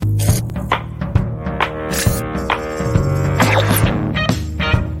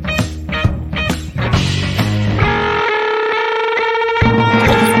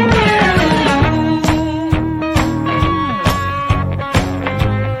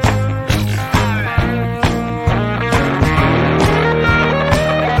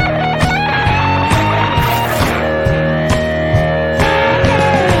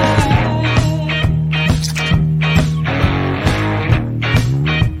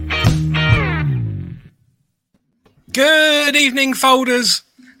Good evening, folders.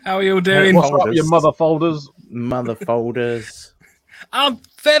 How are you all doing? What's up, you mother folders? Mother folders. I'm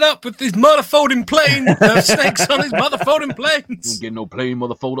fed up with this mother folding plane. The snakes on his mother folding planes. Don't get no plane,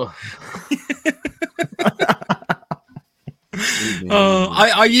 mother folder.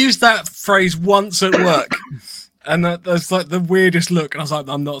 I used that phrase once at work, and that's like the weirdest look. And I was like,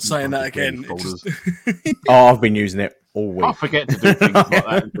 I'm not saying that again. Oh, I've been using it all week. I forget to do things like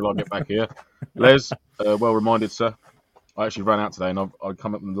that until I get back here. Les, well reminded, sir. I actually ran out today, and I'd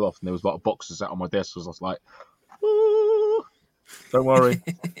come up in the loft, and there was like a box sat on my desk. So I was like, "Ooh, don't worry,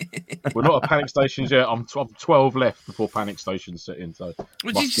 we're not at panic stations yet. I'm 12 left before panic stations set in." So,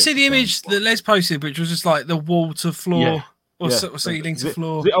 did you see the image that Les posted, which was just like the wall to floor or ceiling to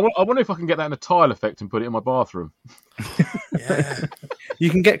floor? I wonder if I can get that in a tile effect and put it in my bathroom. Yeah, you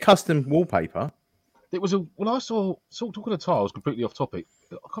can get custom wallpaper. It was I saw talking of tiles, completely off topic.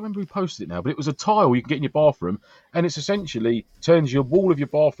 I can't remember who posted it now, but it was a tile you can get in your bathroom, and it's essentially turns your wall of your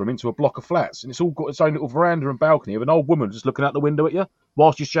bathroom into a block of flats, and it's all got its own little veranda and balcony of an old woman just looking out the window at you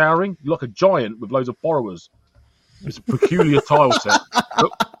whilst you're showering, like a giant with loads of borrowers. It's a peculiar tile set.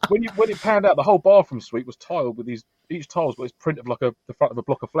 But when it panned out, the whole bathroom suite was tiled with each tile's got this print of like the front of a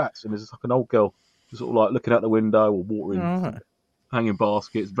block of flats, and there's like an old girl just sort of like looking out the window or watering, hanging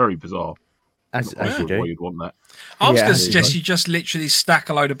baskets. Very bizarre. As you do. Why you'd want that. I was going to suggest you just literally stack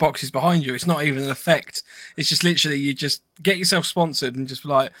a load of boxes behind you. It's not even an effect. It's just literally you just get yourself sponsored and just be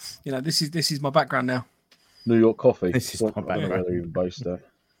like, this is my background now. New York coffee. This is my background. Even based there.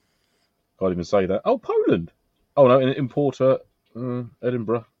 Can't even say that. Oh, Poland. Oh no, an importer,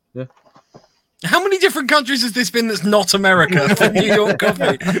 Edinburgh. Yeah. How many different countries has this been that's not America for New York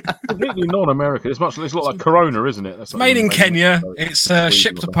coffee? Completely non-American. It's a lot like Corona, isn't it? It's made in Kenya. It's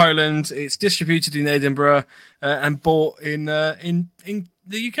shipped to Poland. It's distributed in Edinburgh and bought in the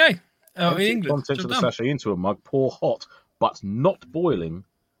UK. In England. Contents of the sachet into a mug. Pour hot but not boiling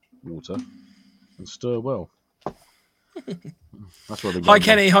water and stir well. That's where hi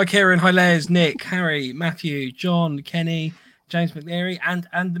Kenny, hi Kieran, hi Les, Nick, Harry, Matthew, John, Kenny, James McNeary,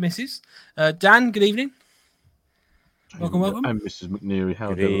 and the missus. Dan, good evening. Welcome. And Mrs. McNeary.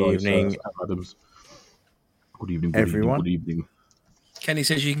 Good evening. Adams. Good evening, everyone. Good evening. Kenny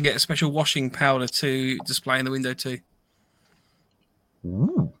says you can get a special washing powder to display in the window too.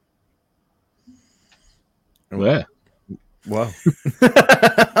 Ooh. Where? Well,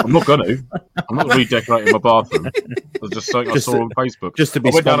 I'm not going to. I'm not redecorating my bathroom. It was just something I saw on Facebook. Just to be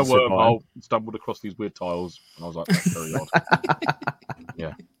I went down a sponsored wormhole, stumbled across these weird tiles, and I was like, that's very odd.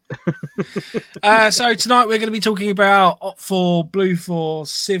 Yeah. So tonight we're going to be talking about Op4, Blue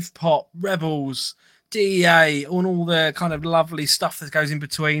Force, CivPop, Rebels, DEA, and all the kind of lovely stuff that goes in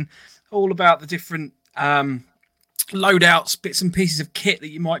between. All about the different loadouts, bits and pieces of kit that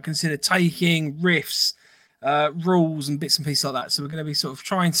you might consider taking, riffs, rules and bits and pieces like that. So we're going to be sort of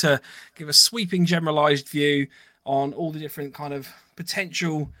trying to give a sweeping generalized view on all the different kind of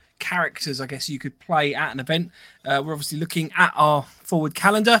potential characters I guess you could play at an event. We're obviously looking at our forward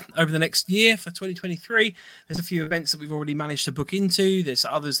calendar over the next year for 2023. There's a few events that we've already managed to book into. There's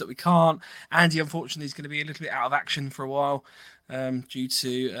others that we can't. Andy unfortunately is going to be a little bit out of action for a while due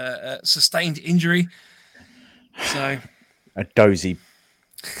to sustained injury. So a dozy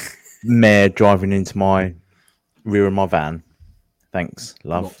mare driving into my rear of my van. Thanks,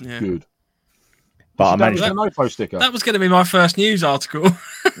 love. Yeah. Good. But I managed a NoFo sticker. That was going to be my first news article.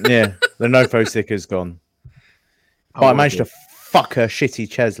 Yeah, the NoFo sticker's gone. But I managed to fuck her shitty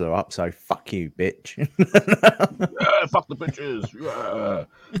Chesla up, so fuck you, bitch. Yeah, fuck the bitches. Yeah.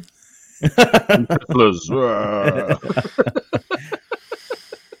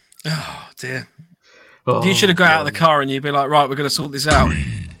 Oh, dear. You should have got out of the car and you'd be like, right, we're going to sort this out. 3,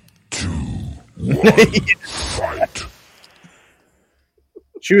 2, 1, fight.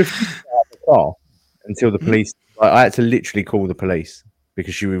 She refused to get out of the car until the police. I had to literally call the police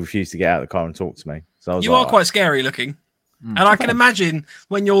because she refused to get out of the car and talk to me. So I was are quite scary looking. And I can imagine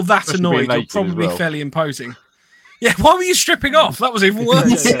when you're that Especially annoyed, you're probably well. fairly imposing. Yeah, why were you stripping off? That was even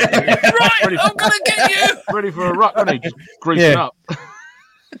worse. Yeah. Right, I'm going to get you. Ready for a ruck, wasn't he? Just greasing up.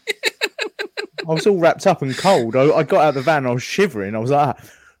 I was all wrapped up and cold. I got out of the van. I was shivering. I was like,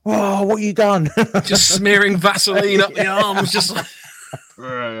 "Oh, what you done?" Just smearing Vaseline up the arms. Just like...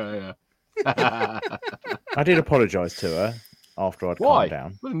 Yeah. I did apologise to her after I'd calmed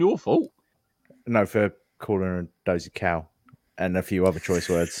down. It wasn't your fault. No, for calling her a dozy cow and a few other choice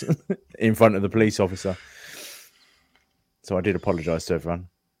words in front of the police officer. So I did apologise to everyone.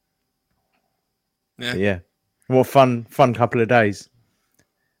 Yeah. What fun couple of days.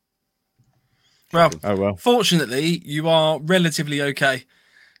 Well, fortunately, you are relatively okay.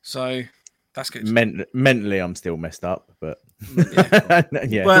 So That's good. Mentally, I'm still messed up, but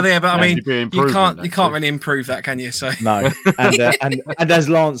yeah. Well, yeah, but I mean, be you improvement, can't really improve that, can you? So No, and as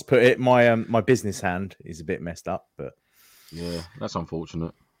Lance put it, my business hand is a bit messed up, but Yeah, that's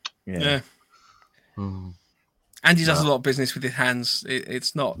unfortunate. yeah. Mm. Andy does a lot of business with his hands.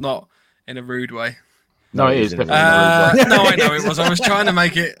 It's not in a rude way. No, it is isn't. definitely. No, I know it was. I was trying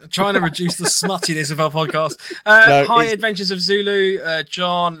to reduce the smuttiness of our podcast. Hi, Adventures of Zulu,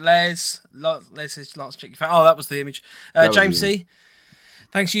 John, Les says Lance, check your phone. Oh, that was the image. James C.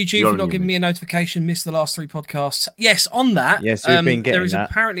 Thanks, YouTube, for not giving me a notification. Missed the last 3 podcasts. Yes, on that. Yes, we've been getting there is that.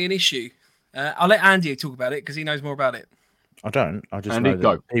 Apparently an issue. I'll let Andy talk about it because he knows more about it. I don't. I just Andy,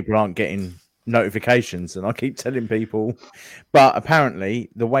 know that people aren't getting notifications, and I keep telling people. But apparently,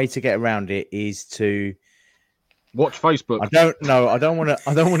 the way to get around it is to Watch Facebook. I don't know. I don't want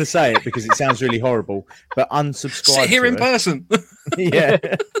to say it because it sounds really horrible. But unsubscribe. Sit here to in us. person. Yeah.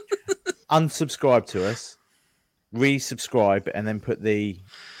 Unsubscribe to us, resubscribe, and then put the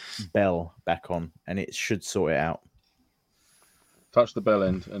bell back on, and it should sort it out. Touch the bell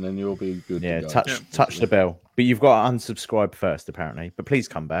end, and then you'll be good. Yeah, to go. touch the bell. But you've got to unsubscribe first, apparently. But please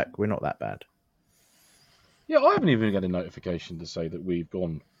come back. We're not that bad. Yeah, I haven't even got a notification to say that we've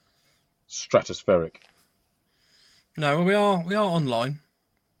gone stratospheric. No, well, we are online,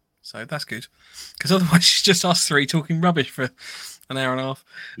 so that's good. Because otherwise, it's just us 3 talking rubbish for an hour and a half.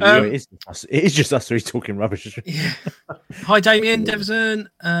 It is just us 3 talking rubbish. Yeah. Hi, Damien Devison.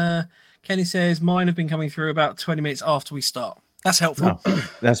 Kenny says mine have been coming through about 20 minutes after we start. That's helpful.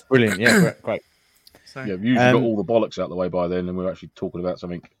 Oh, that's brilliant. Yeah, great. So, Yeah, we've usually got all the bollocks out the way by then, and we're actually talking about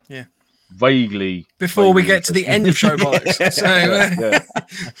something. Yeah. Vaguely. Before we get to the end of show bollocks. So,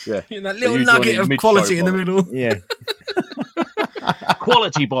 yeah. that little usually nugget of mid-show quality in the bollocks. middle. Yeah,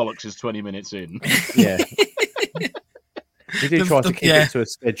 Quality bollocks is 20 minutes in. yeah. We do try to keep it to a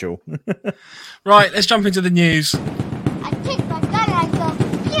schedule. Right, let's jump into the news. I take my gun and I go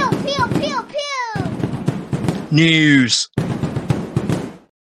pew pew pew pew. News.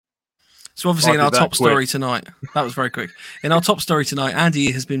 So obviously, in Might our be that top story quick. tonight, that was very quick. In our top story tonight,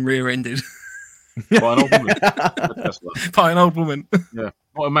 Andy has been rear-ended By an old woman. in a Tesla. by an old woman. Yeah.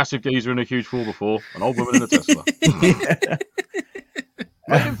 Not a massive geezer in a huge 4x4. An old woman in a Tesla.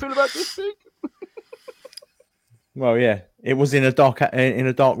 I didn't feel about this big. Well, yeah, it was in a dark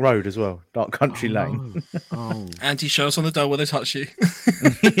road as well, dark country lane. Oh. Andy, show us on the door where they touch you.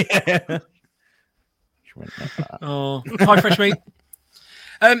 Yeah. Oh, hi, fresh meat.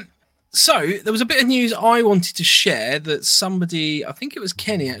 So there was a bit of news I wanted to share that somebody, I think it was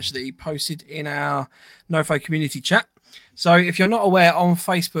Kenny actually, posted in our NoFo community chat. So if you're not aware, on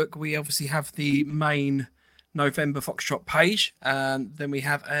Facebook we obviously have the main November Foxtrot page, and then we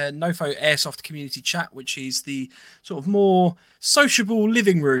have a NoFo Airsoft community chat, which is the sort of more sociable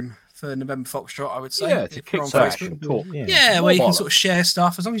living room for November Foxtrot, I would say. Yeah, it's a if you're on kick-back Facebook. talk. Yeah, where you can bollocks. sort of share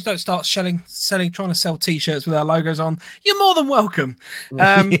stuff. As long as you don't start trying to sell T-shirts with our logos on, you're more than welcome.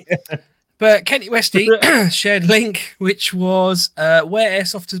 But Kenny Westy shared a link, which was Where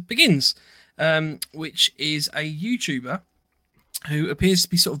Airsoft Begins, which is a YouTuber who appears to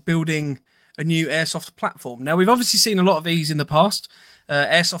be sort of building a new airsoft platform. Now, we've obviously seen a lot of these in the past.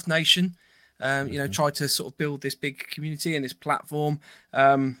 Airsoft Nation, tried to sort of build this big community and this platform.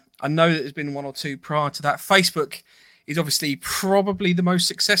 I know that there's been 1 or 2 prior to that. Facebook is obviously probably the most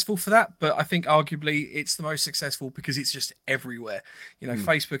successful for that, but I think arguably it's the most successful because it's just everywhere.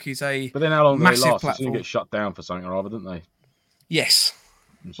 Facebook is a But then how long do they massive last? They platform. soon get shut down for something or other, didn't they? Yes.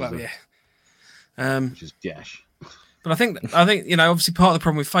 Which Well, is yeah. which is gash. But I think obviously part of the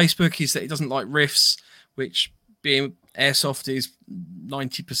problem with Facebook is that it doesn't like riffs, which being airsoft is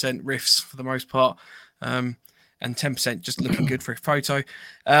 90% riffs for the most part, and 10% just looking good for a photo,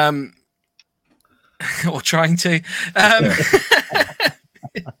 or trying to.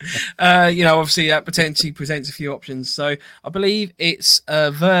 Obviously that potentially presents a few options. So I believe it's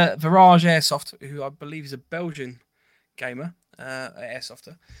Virage Airsoft, who I believe is a Belgian gamer.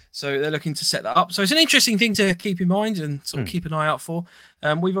 Airsofter, so they're looking to set that up. So it's an interesting thing to keep in mind and sort of keep an eye out for.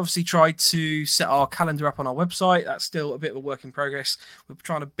 We've obviously tried to set our calendar up on our website. That's still a bit of a work in progress. We're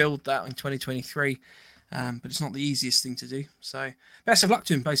trying to build that in 2023, but it's not the easiest thing to do. So best of luck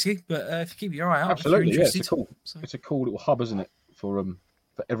to him, basically. But if you keep your eye out, Absolutely, if yeah. you're It's a cool little hub, isn't it, for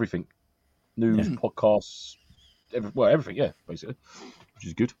everything, news, podcasts, everything, yeah, basically, which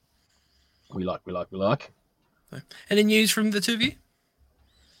is good. We like. So, any news from the two of you?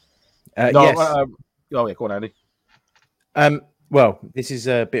 Yes. oh yeah, go on, Andy. Well, this is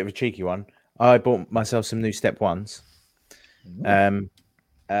a bit of a cheeky one. I bought myself some new Step 1s.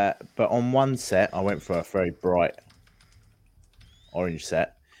 But on one set, I went for a very bright orange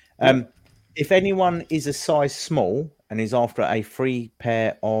set. if anyone is a size small and is after a free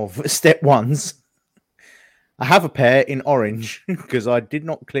pair of step ones, I have a pair in orange because I did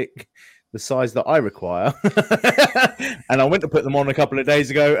not click the size that I require. And I went to put them on a couple of days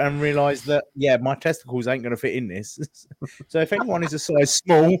ago and realized that, yeah, my testicles ain't going to fit in this. So if anyone is a size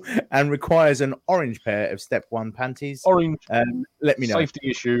small and requires an orange pair of step one panties, Orange, let me know. safety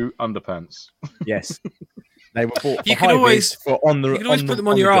issue underpants. Yes. They were bought You for can high always- vis for on the. You can always on put the- them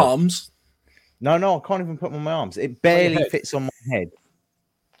on the your job. arms. No, I can't even put them on my arms. It your barely head. fits on my head.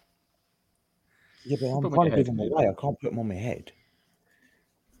 Yeah, but I'm them on trying your to give head, them dude. away. I can't put them on my head.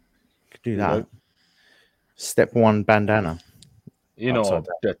 Could do You that. know. Step one bandana. You know, Upside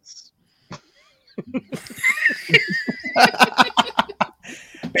that's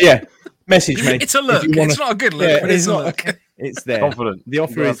But yeah, message me. It's a if look. you wanna- It's not a good look, Yeah, but it's a not- look. It's there. confident. The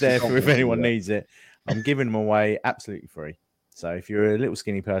offer You is there have for if confidence in anyone that. needs it. I'm giving them away absolutely free. So if you're a little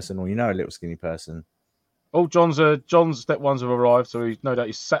skinny person or you know a little skinny person, Oh, John's step ones have arrived, so he's no doubt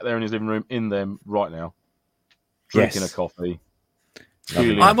he's sat there in his living room in them right now, drinking Yes. a coffee.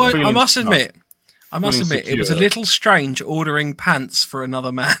 Lovely. feeling- I feeling must snug. admit, it was a secure. little strange ordering pants for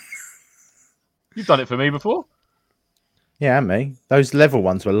another man. You've done it for me before. yeah, and me. Those level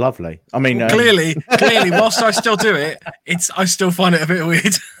ones were lovely. I mean, Clearly, whilst I still do it, I still find it a bit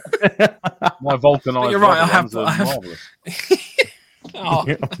weird. My vulcanized you're right, I rubber ones have- are I have- marvellous. Oh,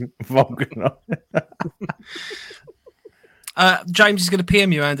 Vulcan. James is going to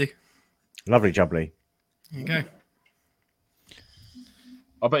PM you, Andy. Lovely jubbly. There you go.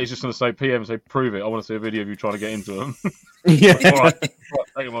 I bet he's just going to say PM, say prove it. I want to see a video of you trying to get into them. Yeah, All right,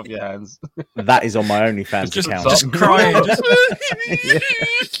 take them off your hands. that is on my OnlyFans Just account. crying.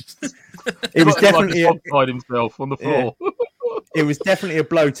 It was Like definitely a tied himself on the floor. it was definitely a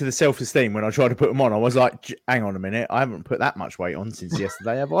blow to the self-esteem when I tried to put them on. I was like, hang on a minute, I haven't put that much weight on since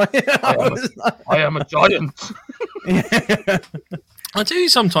yesterday, have I? I was like- I am a giant. I do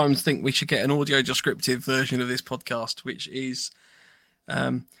sometimes think we should get an audio descriptive version of this podcast, which is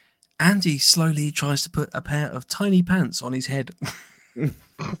Andy slowly tries to put a pair of tiny pants on his head.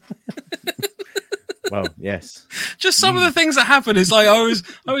 Well, yes. Just some of the things that happen is like I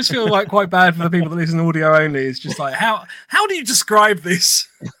always feel like quite bad for the people that listen audio only. It's just like how do you describe this?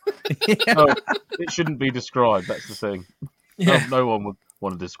 No, it shouldn't be described. That's the thing. Yeah. No one would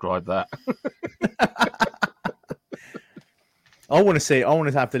want to describe that. I want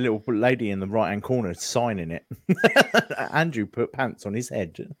to have the little lady in the right-hand corner signing it. Andrew put pants on his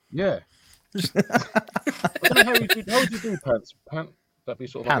head. Yeah. I don't know how would you do pants? That'd be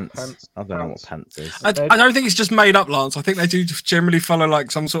sort of Pants. like pants. I don't know what pants is. I don't think it's just made up, Lance. I think they do generally follow like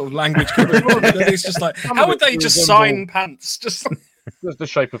some sort of language code. I think it's just like how would they just sign pants? Just There's the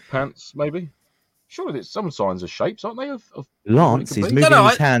shape of pants, maybe. Surely there's some signs of shapes, aren't they? Of Lance what it is could be? moving No,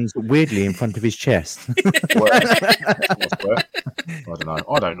 his hands weirdly in front of his chest. Where? I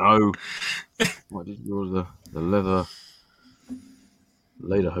don't know. What did you the leather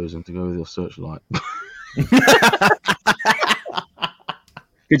lederhosen to go with your searchlight?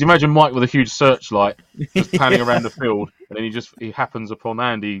 Could you imagine Mike with a huge searchlight just panning around the field, and then he happens upon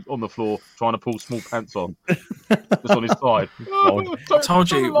Andy on the floor trying to pull small pants on, just on his side. God. told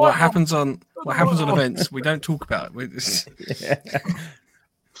you what happens on events. We don't talk about it.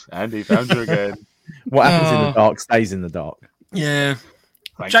 Andy found you again. What happens in the dark stays in the dark. Yeah.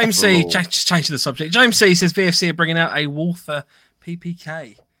 Thank James the C. Lord. Just change the subject. James C. says VFC are bringing out a Walther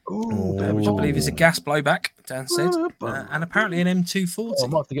PPK, which I believe is a gas blowback. Dan said, and apparently an M240. Oh, I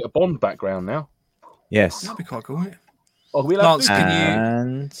might have to get a Bond background now. Yes. That'd be quite cool. Wouldn't it? Oh, we allowed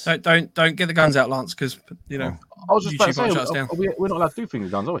Lance, to? can And Don't get the guns out, Lance, because you know I was just about to YouTube say, might shut us down. we're not allowed to do finger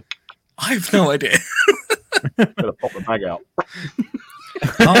guns, are we? I have no idea. Better pop the bag out.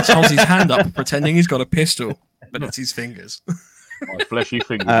 Lance holds his hand up, pretending he's got a pistol, but it's his fingers. My fleshy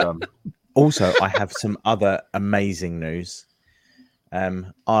finger gun. also, I have some other amazing news.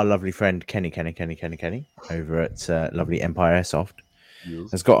 Our lovely friend Kenny over at lovely Empire Airsoft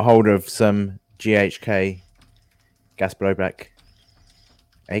Yes. has got hold of some GHK gas blowback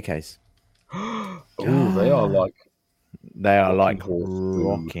AKs. Oh, they are like They are like horse food.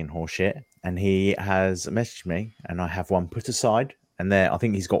 rocking horseshit. And he has messaged me, and I have one put aside. And there, I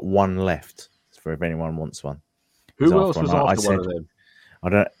think he's got one left for if anyone wants one. who He's else after was one. I after one said- of them? I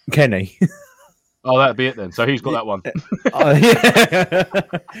don't, Kenny. Oh, that'd be it then. So he's got that one. Oh, yeah.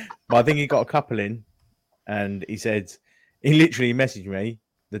 But I think he got a couple in, and he said he literally messaged me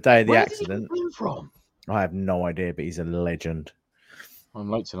the day of the Where did he accident. get them from? I have no idea, but he's a legend. I'm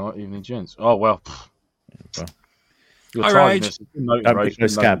late tonight, evening gents. Oh well. Well. Your All right. tardiness has been noted, Don't Ray. pick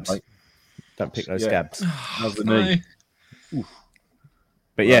those It's been noted, scabs. mate. Don't pick those Yeah. scabs. How's the No. knee?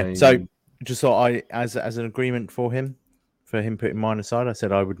 But yeah, so Right. just thought as an agreement for him putting mine aside, I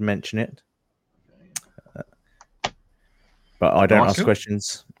said I would mention it. But I don't Nice. ask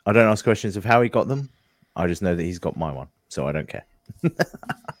questions. I don't ask questions of how he got them. I just know that he's got my one, so I don't care. Don't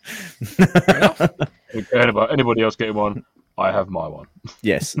care about anybody else getting one. I have my one.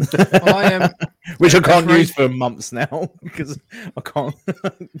 Yes. Well, I am. Which I can't Rach- use for months now because I can't.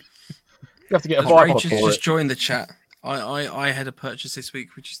 You have to get a As bipod Rach has for just it. joined the chat, I had a purchase this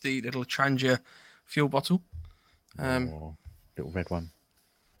week, which is the little Trangia fuel bottle. Little red one.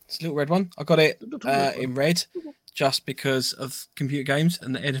 It's a little red one. I got it in red just because of computer games,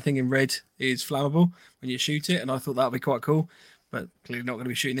 and anything in red is flammable when you shoot it, and I thought that would be quite cool. But clearly not going to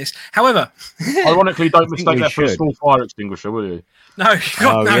be shooting this. However, Ironically, don't mistake we that for a should. small fire extinguisher, will you? no,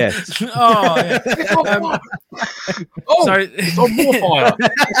 God, Oh, no. yes. Oh, yeah. Oh, So it's on more fire.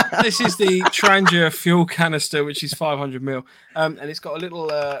 this is the Trangia fuel canister, which is 500 ml, and it's got a little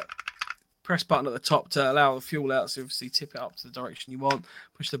press button at the top to allow the fuel out. So obviously tip it up to the direction you want,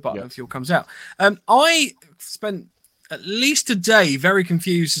 push the button, Yep. and fuel comes out. I spent at least a day very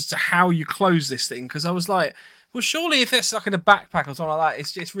confused as to how you close this thing, because I was like, well, surely if it's stuck in a backpack or something like that,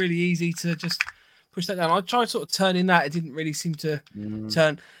 it's just really easy to just push that down. I tried sort of turning that; it didn't really seem to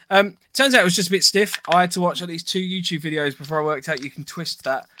turn. Turns out it was just a bit stiff. I had to watch at least 2 YouTube videos before I worked out you can twist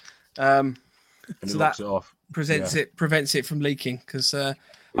that. And it So locks that it off. prevents it from leaking. Because I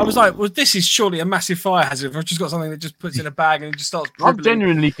was like, well, this is surely a massive fire hazard. I've just got something that just puts in a bag and it just starts I'm dribbling.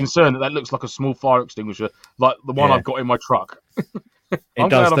 genuinely concerned that looks like a small fire extinguisher, like the one Yeah. I've got in my truck. It I'm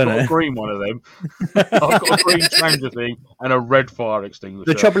does, glad I've doesn't got a it? green one of them. I've got a green Trangia thing and a red fire extinguisher.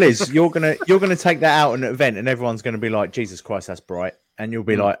 The trouble is, you're gonna take that out at an event, and everyone's gonna be like, "Jesus Christ, that's bright," and you'll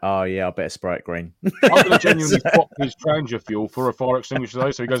be like, "Oh yeah, I better spray it green." I'm going to genuinely swap his Trangia fuel for a fire extinguisher,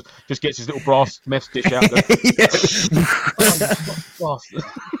 though. So he goes, just gets his little brass mess dish out there.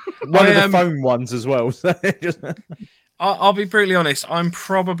 One of the am- foam ones as well. So just... I'll be brutally honest. I'm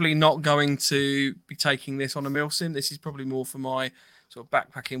probably not going to be taking this on a meal sim. This is probably more for my sort of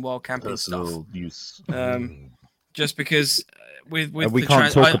backpacking, wild camping stuff. Personal use. Just because with we the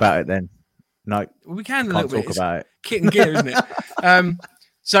can't talk about it then. No, we can a can't little bit. talk It's about it. kit and gear, isn't it?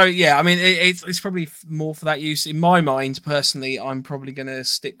 So yeah, I mean, it's probably more for that use. In my mind, personally, I'm probably going to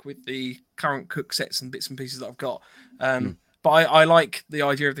stick with the current cook sets and bits and pieces that I've got. But I like the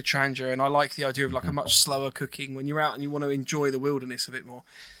idea of the Trangia, and I like the idea of like a much slower cooking when you're out and you want to enjoy the wilderness a bit more.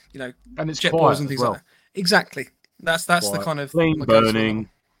 You know, And it's jet quiet boils and as things well. like that. Exactly. That's the Quiet. kind of Clean my go-to one. burning.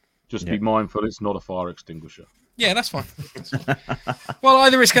 Just Yeah. be mindful it's not a fire extinguisher. Yeah, that's fine. That's fine. Well,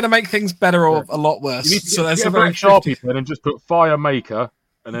 either it's going to make things better or a lot worse. You need to So that's get a a black very Sharpie pen and just put fire maker,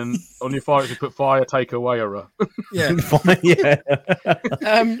 and then on your fire, you put fire takeawayer. yeah.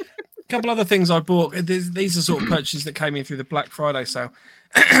 Yeah. Couple other things I bought. These are sort of purchases that came in through the Black Friday sale.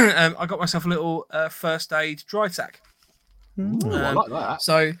 I got myself a little first aid dry sack. Ooh, I like that.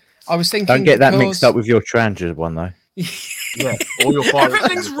 So I was thinking, Don't get that because- mixed up with your Trangia one though. Yeah, all your fire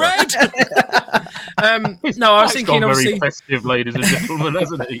Everything's extinguisher. red. No, I was That's thinking, gone obviously. very festive, ladies and gentlemen,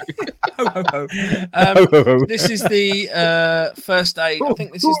 hasn't he? Ho, ho, ho. This is the first aid. I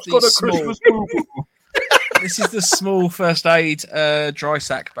think this is Who's got the a small. Christmas boo-boo? This is the small first aid dry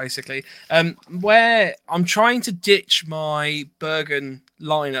sack, basically, where I'm trying to ditch my Bergen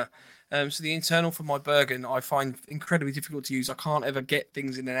liner. So the internal for my Bergen I find incredibly difficult to use. I can't ever get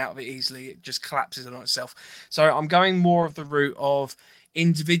things in and out of it easily. It just collapses on itself. So I'm going more of the route of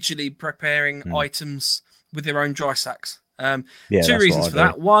individually preparing items with their own dry sacks. Yeah, Two that's what reasons I for do.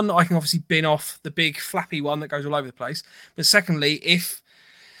 that. One, I can obviously bin off the big flappy one that goes all over the place. But secondly, if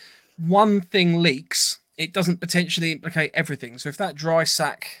one thing leaks, it doesn't potentially implicate everything. So if that dry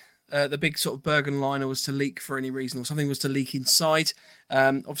sack, the big sort of Bergen liner was to leak for any reason, or something was to leak inside,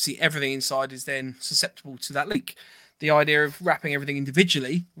 obviously everything inside is then susceptible to that leak. The idea of wrapping everything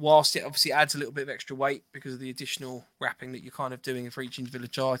individually, whilst it obviously adds a little bit of extra weight because of the additional wrapping that you're kind of doing for each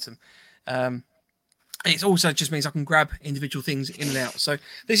individual item, it also just means I can grab individual things in and out. So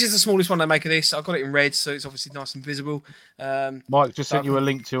this is the smallest one I make of this. I've got it in red, so it's obviously nice and visible. Mike just sent you a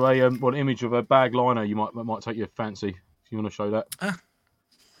link to an image of a bag liner. You might take your fancy if you want to show that.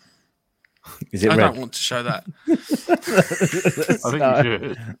 Is it I red? don't want to show that. I think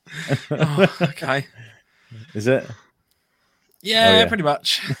you should. Oh, okay. Is it? Yeah, yeah. pretty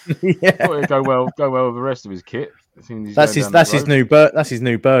much. Yeah. Thought it'd go well with the rest of his kit. That's his new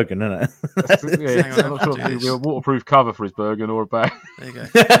Bergen, isn't it? Yeah, Hang on, I'm not sure if I'll do it'll be a waterproof cover for his Bergen or a bag. There you go.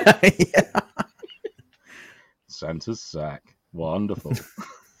 Yeah. Santa's sack. Wonderful.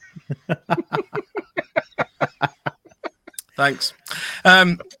 Thanks.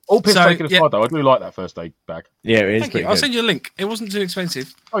 All piss So, taken aside, yeah. though, I do like that first aid bag. Yeah, it is Thank pretty you. I'll good. send you a link. It wasn't too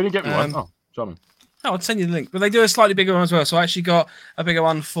expensive. Oh, you didn't get me one? Um, Oh, charming. No, I'd send you the link. But they do a slightly bigger one as well. So I actually got a bigger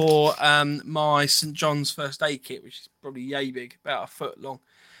one for my St. John's first aid kit, which is probably yay big, about a foot long.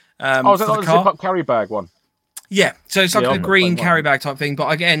 Oh, is that for like the a car. zip-up carry bag one? Yeah, so it's like Yeah, a I've got green the same carry one. bag type thing. But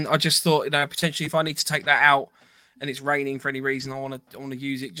again, I just thought, potentially if I need to take that out and it's raining for any reason, I want to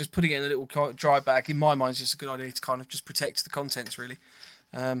use it. Just putting it in a little dry bag, in my mind, is just a good idea to kind of just protect the contents, really.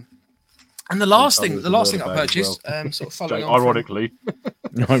 And the last thing colours I as well, the bag as purchased, well. sort of following on. Ironically,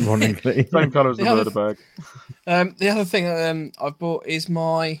 Ironically. same colour as the The other- murder bag. The other thing I bought is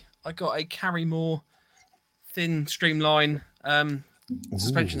I got a Carrymore thin streamline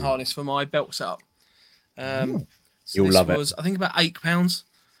suspension harness for my belt setup. So You'll this love it. was, I think, about £8.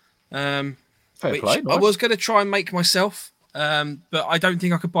 Fair Which play. I Nice. was going to try and make myself, but I don't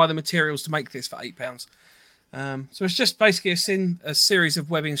think I could buy the materials to make this for £8. So it's just basically a series of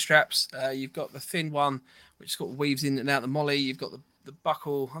webbing straps. You've got the thin one, which sort of weaves in and out the molly. You've got the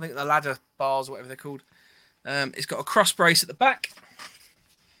buckle, I think the ladder bars, whatever they're called. It's got a cross brace at the back,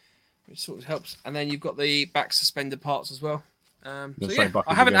 which sort of helps. And then you've got the back suspender parts as well. So The same yeah,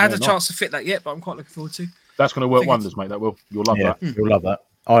 buckles I haven't again, had yeah, a nice. chance to fit that yet, but I'm quite looking forward to. That's going to work think wonders, mate. That will. You'll love Yeah, that. you'll love that.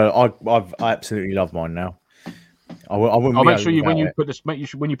 I absolutely love mine now. I wouldn't I'll be make sure you able when you without put this,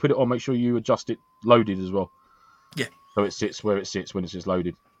 when you put it on, make sure you adjust it loaded as well. Yeah. So it sits where it sits when it's just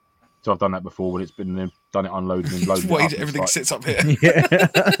loaded. So I've done that before when it's been done it unloaded and loaded. Wait, it up, and everything it's sits up here. it. Yeah.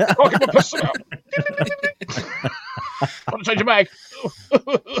 like, oh, get my pistol out. Want to change your bag?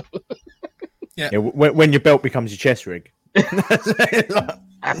 Yeah, when your belt becomes your chest rig.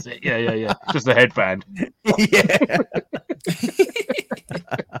 That's it. Yeah. Just the headband. Yeah.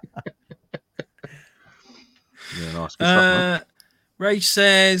 Yeah, nice. Good stuff, mate. Rage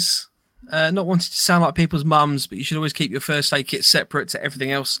says, not wanting to sound like people's mums, but you should always keep your first aid kit separate to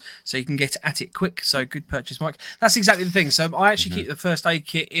everything else so you can get at it quick. So good purchase, Mike. That's exactly the thing. So I actually keep the first aid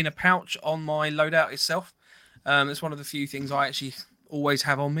kit in a pouch on my loadout itself. It's one of the few things I actually always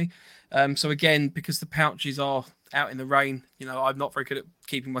have on me. So again, because the pouches are out in the rain, I'm not very good at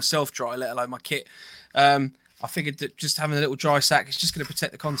keeping myself dry, let alone my kit. I figured that just having a little dry sack is just going to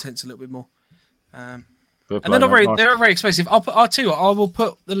protect the contents a little bit more. And they're not very, they're not very expensive. I'll tell you what, I will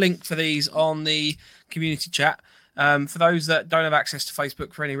put the link for these on the community chat. For those that don't have access to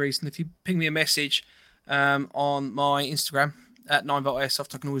Facebook for any reason, if you ping me a message on my Instagram at 9volt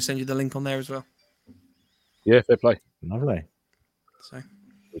Airsoft, I can always send you the link on there as well. Yeah, fair play. Lovely. So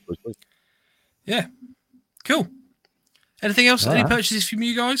yeah, cool. Anything else? All Any right. purchases from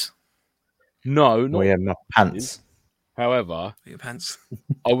you guys? No, not. We have enough pants. However, For your pants.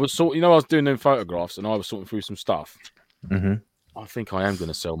 I was I was doing them photographs and I was sorting through some stuff. Mm-hmm. I think I am going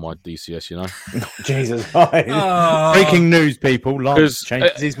to sell my DCS. Jesus Christ. Oh. Breaking news, people. Lance 'Cause,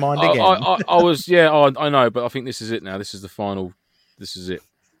 changes his mind again. I was, I know, but I think this is it now. This is the final. This is it.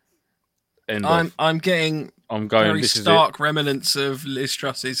 End of. I'm getting I'm going. very This is it. stark remnants of Liz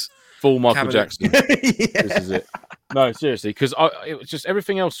Truss's. Full Michael cabinet. Jackson. Yeah. This is it. No, seriously, because it was just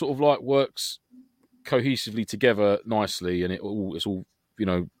everything else sort of like works cohesively together nicely, and it's all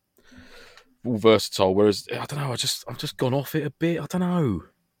all versatile. Whereas I don't know, I've just gone off it a bit. I don't know.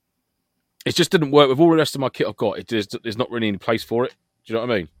 It just didn't work with all the rest of my kit I've got. There's not really any place for it. Do you know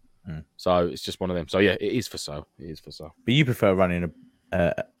what I mean? Mm. So it's just one of them. So yeah, it is for sale. It is for sale. But you prefer running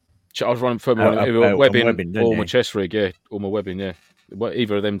I was running for webbing, webbing don't or you? my chest rig, yeah, or my webbing, yeah.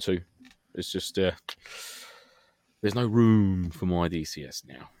 Either of them two. It's just there's no room for my DCS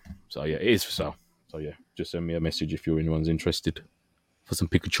now. So yeah, it is for sale. So yeah, just send me a message if anyone's interested for some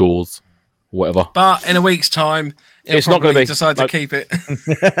picatures, whatever. But in a week's time, It's not gonna probably be. decide to Nope. keep it.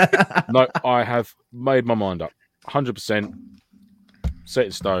 No, I have made my mind up. 100% set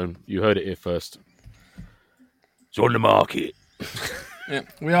in stone. You heard it here first. It's on the market. Yeah,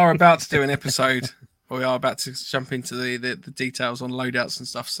 we are about to do an episode. Or we are about to jump into the details on loadouts and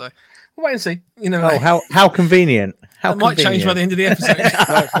stuff. So we'll wait and see. how convenient. How it might change by the end of the episode. No,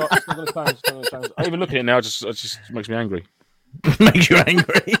 it's not going to change. It's not going to change. I even look at it now. It just makes me angry. Makes you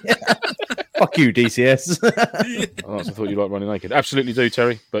angry. Fuck you, DCS. Oh, I thought you liked running naked. Absolutely do,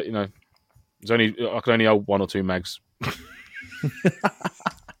 Terry. But I can only hold 1 or 2 mags.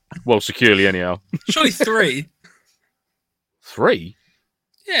 Well, securely anyhow. Surely 3. 3,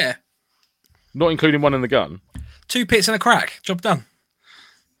 Yeah. not including one in the gun. 2 pits and a crack. Job done.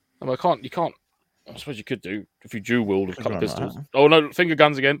 No, I can't. You can't. I suppose you could do if you dual wield a couple of Something like pistols. Oh no, finger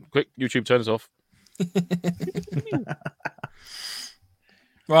guns again! Quick, YouTube, turn this off.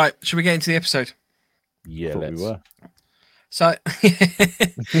 Right. Should we get into the episode? Yeah, Thought let's. we were. So,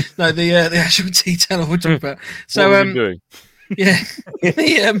 no, the actual detail of what we're talking about. What So, have we been doing? Yeah.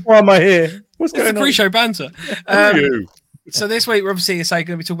 Why am I here? What's It's the going on? pre-show banter. Who are you? So this week we're obviously going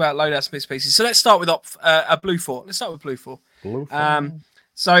to be talking about loadouts and bits and pieces. So let's start with a Blue 4. Let's start with Blue 4.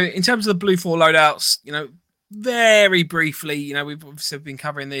 So in terms of the Blue 4 loadouts, very briefly, we've obviously been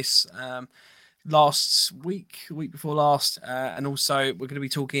covering this last week, the week before last, and also we're going to be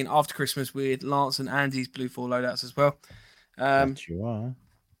talking after Christmas with Lance and Andy's Blue 4 loadouts as well. That you are.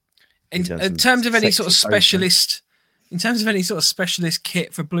 In You've done terms some of any sexy sort of photos. specialist, in terms of any sort of specialist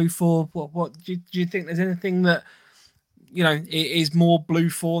kit for Blue 4, what do you think there's anything that is more Blue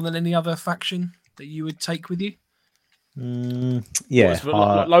 4 than any other faction that you would take with you? Yeah,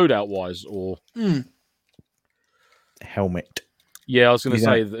 Loadout wise, or helmet. yeah, I was going to You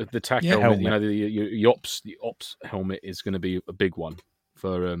say know- the TAC Yeah. helmet. Helmet. The ops helmet is going to be a big one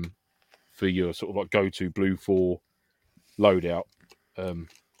for your sort of like go to Blue 4 loadout.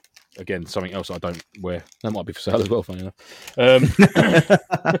 Again, something else I don't wear. That might be for sale as well, funny enough.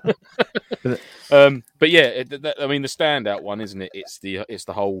 But yeah, I mean the standout one, isn't it? It's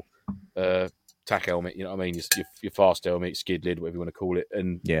the whole TAC helmet. You know what I mean? It's your fast helmet, skid lid, whatever you want to call it,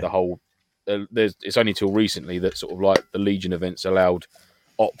 and Yeah. the whole. It's only till recently that sort of like the Legion events allowed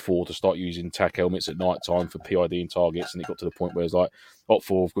Op4 to start using TAC helmets at night time for PID and targets, and it got to the point where it's like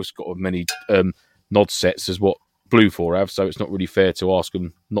Op4 have just got as many nod sets as what Blue 4 have, so it's not really fair to ask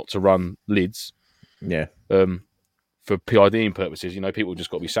them not to run lids Yeah. for PIDing purposes. People just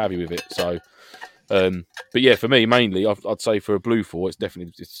got to be savvy with it. So, but yeah, for me mainly, I'd say for a Blue 4, it's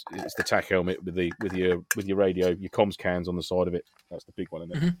definitely it's the TAC helmet with your radio, your comms cans on the side of it. That's the big one,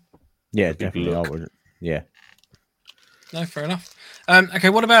 isn't it? Yeah, big definitely. look. I would. Yeah. No, fair enough. Okay,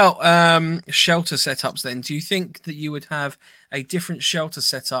 what about shelter setups then? Do you think that you would have a different shelter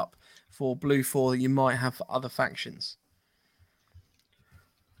setup for Blue 4 that you might have for other factions?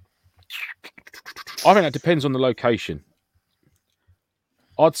 I think that depends on the location.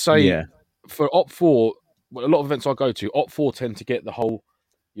 I'd say Yeah. for Op4, a lot of events I go to, Op4 tend to get the whole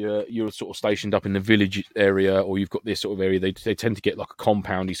you're sort of stationed up in the village area, or you've got this sort of area. They tend to get like a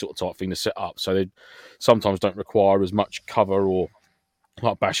compoundy sort of type thing to set up, so they sometimes don't require as much cover or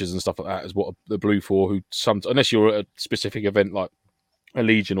like bashes and stuff like that as what the Blue 4, who unless you're at a specific event like a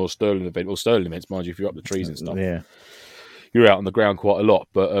Legion or Sterling event, or Sterling events, mind you, if you're up the trees and stuff, Yeah. you're out on the ground quite a lot.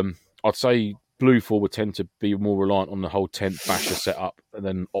 But I'd say Blue 4 would tend to be more reliant on the whole tent basher setup, and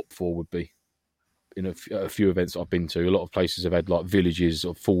then Op 4 would be. In a few events I've been to, a lot of places have had like villages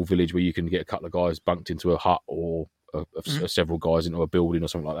or full village where you can get a couple of guys bunked into a hut, or several guys into a building or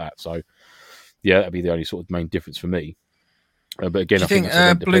something like that. So yeah, that'd be the only sort of main difference for me. But again, Do you I think think that's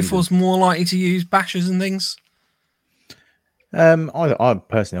event Blue dependent. 4's more likely to use bashers and things? I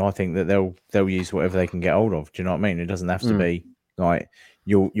personally, I think that they'll use whatever they can get hold of. Do you know what I mean? It doesn't have to be like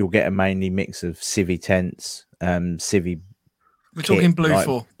you'll get a mainly mix of civvy tents, civvy. We're kit, talking Blue like-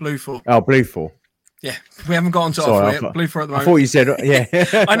 4. Blue 4. Oh, Blue 4. Yeah, we haven't got onto Sorry, Op 4 I yet. thought- Blue 4 at the I moment. thought you said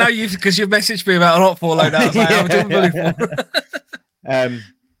yeah. I know because you've messaged me about an Op 4 loadout. I was like, I'm talking Blue 4.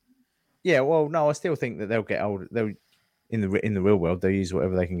 Yeah. Well, no, I still think that they'll get hold. They'll in the real world, they'll use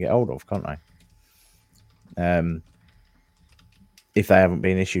whatever they can get hold of, can't they? If they haven't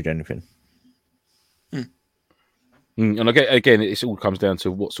been issued anything. And again, it all comes down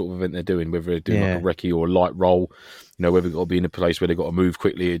to what sort of event they're doing, whether they're doing like a recce or a light roll. Whether they've got to be in a place where they've got to move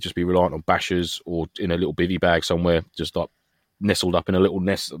quickly, just be reliant on bashers, or in a little bivvy bag somewhere, just like nestled up in a little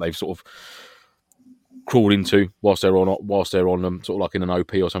nest that they've sort of crawled into whilst they're on them, sort of like in an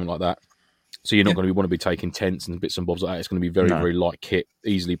OP or something like that. So you're not going to want to be taking tents and bits and bobs like that. It's going to be very, very light kit,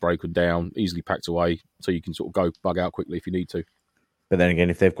 easily broken down, easily packed away, so you can sort of go bug out quickly if you need to. But then again,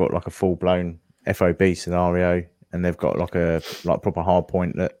 if they've got like a full blown FOB scenario and they've got like a proper hard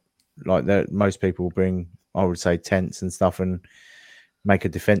point that most people will bring, I would say tents and stuff, and make a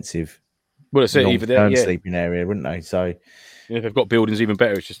defensive Well, it's either there, sleeping area, wouldn't they? So if they've got buildings, even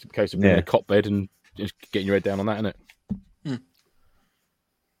better. It's just a case of bringing a cot bed and just getting your head down on that, isn't it?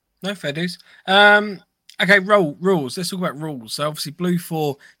 No, fair dues. Okay, rules. Let's talk about rules. So obviously Blue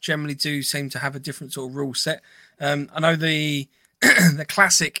 4 generally do seem to have a different sort of rule set. I know the the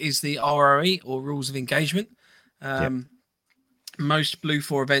classic is the ROE, or rules of engagement. Most Blue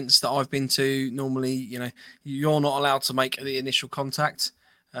 4 events that I've been to, normally, you're not allowed to make the initial contact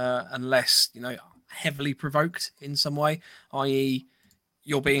unless, heavily provoked in some way, i.e.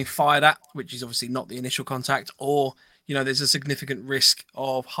 you're being fired at, which is obviously not the initial contact, or there's a significant risk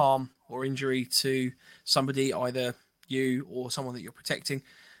of harm or injury to somebody, either you or someone that you're protecting.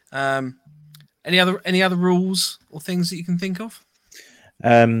 Any other rules or things that you can think of?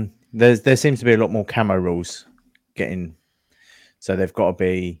 There seems to be a lot more camo rules so they've got to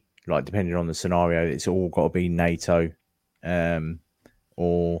be, like, depending on the scenario, it's all got to be NATO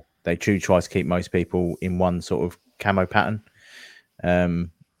or they try to keep most people in one sort of camo pattern. I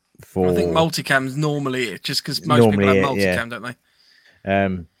think multicam's normally it, just because most people have multicam, don't they?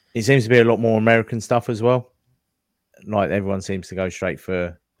 It seems to be a lot more American stuff as well. Like everyone seems to go straight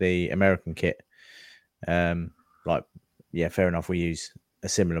for the American kit. Fair enough. We use a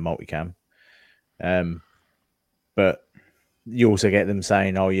similar multicam, but you also get them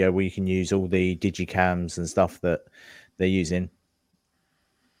saying, "Oh yeah, we can use all the digicams and stuff that they're using,"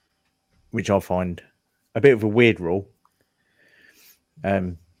 which I find a bit of a weird rule.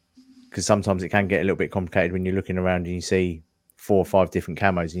 Because sometimes it can get a little bit complicated when you're looking around and you see 4 or 5 different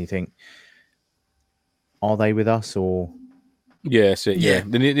camos and you think, are they with us or? Yeah,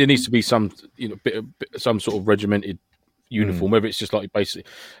 there needs to be some, some sort of regimented uniform. Whether it's just like basically,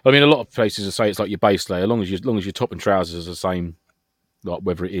 I mean, a lot of places will say it's like your base layer, as long as your top and trousers are the same. Like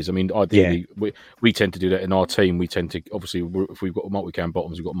whether it is, I mean, ideally, we tend to do that in our team. We tend to, obviously, if we've got multicam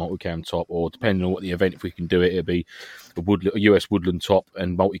bottoms, we've got a multicam top, or depending on what the event, if we can do it, it'll be a US woodland top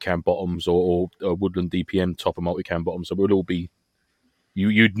and multicam bottoms, or a woodland DPM top and multicam bottoms. So we'll all be,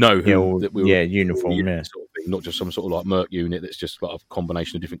 you'd know who that we were uniform, sort of thing, not just some sort of like Merc unit that's just like a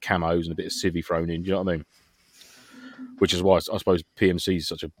combination of different camos and a bit of civvy thrown in. Do you know what I mean? Which is why I suppose PMC is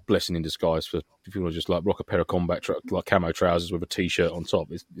such a blessing in disguise for if you want to just like rock a pair of combat like camo trousers with a t-shirt on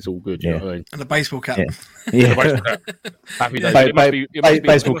top. It's all good. You know what I mean? And a baseball cap. Yeah. Happy days.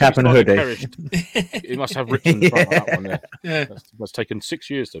 Baseball cap and a hoodie. It must have rips in the front of that one there. Yeah. It's taken 6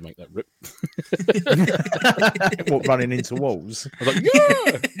 years to make that rip. What, running into walls? I was like,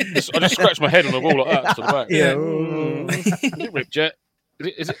 yeah. I just scratched my head on the wall like that to the back. Yeah. Is it ripped yet?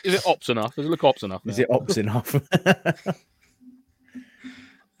 Is it ops enough? Does it look ops enough? Is it ops enough?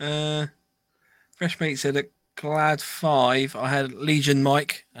 Fresh Meat said at Glad 5, I had Legion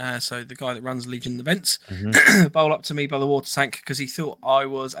Mike, so the guy that runs Legion events, bowl up to me by the water tank because he thought I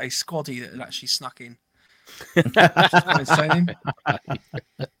was a squaddy that had actually snuck in.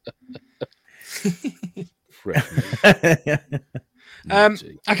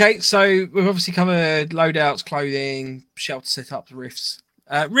 Okay, so we've obviously covered loadouts, clothing, shelter setups, rifts.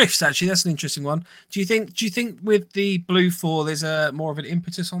 Rifts, actually, that's an interesting one. Do you think with the Blue 4 there's a more of an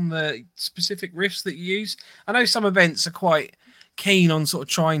impetus on the specific rifts that you use? I know some events are quite keen on sort of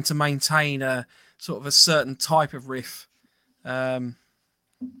trying to maintain a sort of a certain type of riff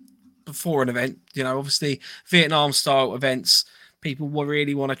before an event. You know, obviously Vietnam style events, people will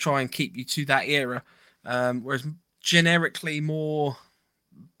really want to try and keep you to that era, whereas generically more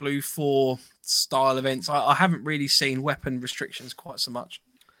Blue 4 style events, I haven't really seen weapon restrictions quite so much.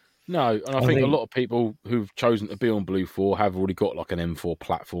 No, and I think a lot of people who've chosen to be on Blue 4 have already got like an M4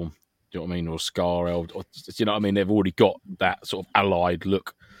 platform. Do you know what I mean? Or a Scar L, or you know what I mean? They've already got that sort of allied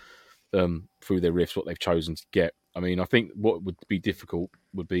look through their riffs, what they've chosen to get. I mean, I think what would be difficult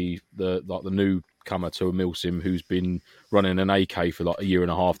would be the newcomer to a Milsim who's been running an AK for like a year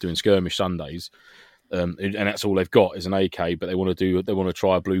and a half doing skirmish Sundays. And that's all they've got is an AK, but they want to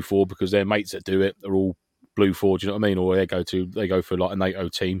try a Blue 4 because their mates that do it are all Blue 4. Do you know what I mean? Or they go for like a NATO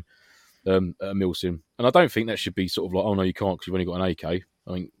team at a Milsim, and I don't think that should be sort of like, oh no, you can't because you've only got an AK.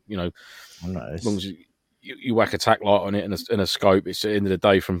 I mean, you know, as long as you whack a tack light on it and a scope, it's at the end of the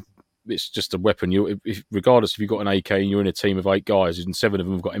day it's just a weapon. Regardless if you've got an AK and you're in a team of 8 guys and 7 of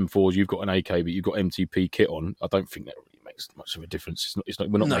them have got M4s, you've got an AK, but you've got MTP kit on. I don't think that really makes much of a difference. It's not.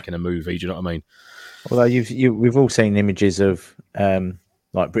 We're not making a movie. Do you know what I mean? Although we've all seen images of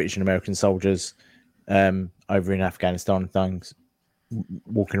like British and American soldiers over in Afghanistan and things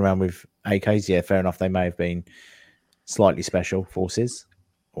walking around with AKs. Yeah, fair enough. They may have been slightly special forces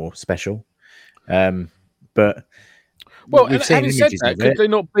or special, but. Well, having said that, could they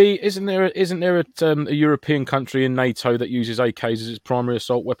not be? Isn't there a European country in NATO that uses AKs as its primary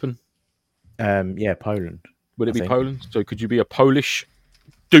assault weapon? Yeah, Poland. Would it be Poland? So could you be a Polish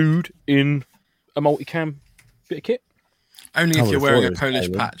dude in a multicam bit of kit? Only if you're wearing a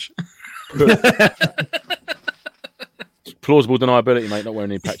Polish patch. Plausible deniability, mate. Not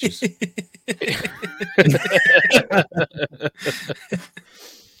wearing any patches.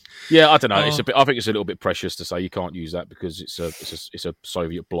 Yeah, I don't know. I think it's a little bit precious to say you can't use that because it's a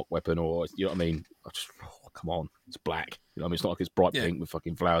Soviet bloc weapon, or you know what I mean. Come on, it's black. You know what I mean? It's not like it's bright pink with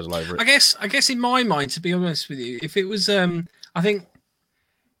fucking flowers all over it. I guess in my mind, to be honest with you, if it was, I think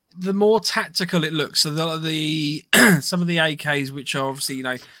the more tactical it looks, so the some of the AKs, which are obviously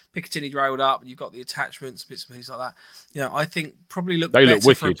Picatinny railed up, and you've got the attachments, bits and things like that. I think probably look better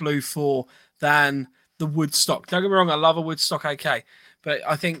for a Blue 4 than the Woodstock. Don't get me wrong, I love a Woodstock AK. But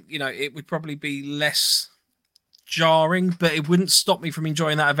I think, it would probably be less jarring, but it wouldn't stop me from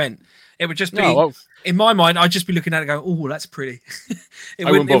enjoying that event. It would just be No, in my mind. I'd just be looking at it, going, "Oh, that's pretty." It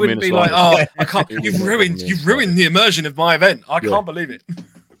wouldn't bother me in wouldn't the be like, slightest. "Oh, I can't." It wouldn't bother me in the You've ruined the immersion of my event. I Yeah. can't believe it.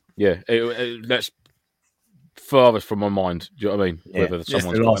 yeah, that's farthest from my mind. Do you know what I mean? Yeah. Whether That's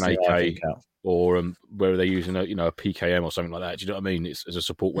someone's the got last an thing I AK think out. or whether they're using a PKM or something like that. Do you know what I mean? It's as a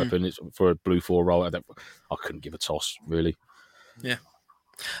support Hmm. weapon. It's for a Blue 4 role. I couldn't give a toss really. 'Cause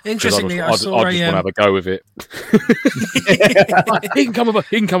Interestingly, I I just saw want to have a go with it. He can come with us.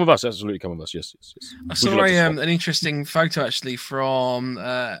 He can come with us. Absolutely, come with us. Yes. I Would saw you like to swap? an interesting photo actually from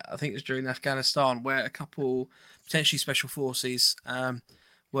I think it was during Afghanistan, where a couple potentially special forces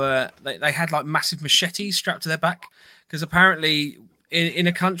were they had like massive machetes strapped to their back, because apparently in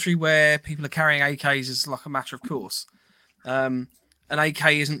a country where people are carrying AKs as like a matter of course, an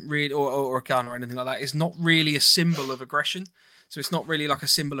AK isn't really or a gun or anything like that is not really a symbol of aggression. So it's not really like a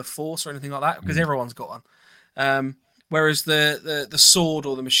symbol of force or anything like that, because everyone's got one. Whereas the sword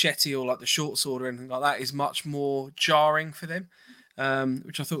or the machete or like the short sword or anything like that is much more jarring for them,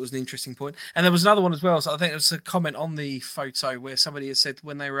 which I thought was an interesting point. And there was another one as well. So I think it was a comment on the photo where somebody had said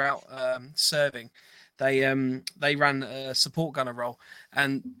when they were out serving, they ran a support gunner role,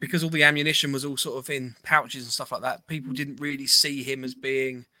 and because all the ammunition was all sort of in pouches and stuff like that, people didn't really see him as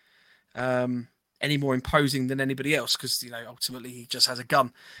being any more imposing than anybody else, because ultimately he just has a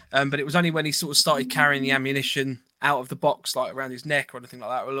gun. But it was only when he sort of started carrying the ammunition out of the box, like around his neck or anything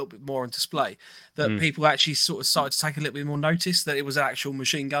like that, or a little bit more on display, that people actually sort of started to take a little bit more notice that it was an actual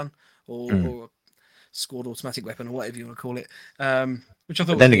machine gun or a squad automatic weapon or whatever you want to call it. Which I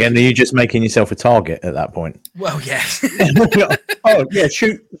thought. But then again, are you just making yourself a target at that point? Well, yeah. Oh yeah,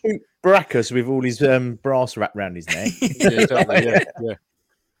 shoot Baracus with all his brass wrapped around his neck. Yeah, exactly. Yeah.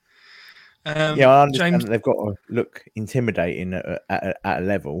 Yeah, I understand James, that they've got to look intimidating at a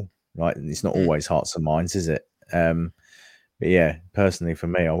level, right? And it's not always hearts and minds, is it? But yeah, personally for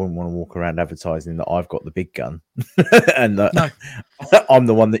me, I wouldn't want to walk around advertising that I've got the big gun and that No. I'm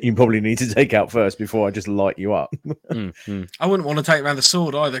the one that you probably need to take out first before I just light you up. I wouldn't want to take around the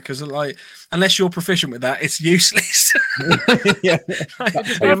sword either, because like unless you're proficient with that, it's useless. Yeah.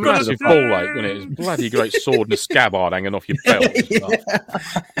 It's a massive ball, like, isn't it? It's a bloody great sword and a scabbard hanging off your belt. And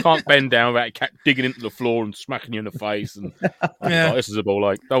stuff. Can't bend down without cat digging into the floor and smacking you in the face. And Yeah. this is a ball.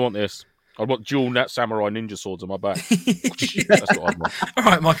 Like, don't want this. I want dual samurai ninja swords on my back. That's what I'd want. All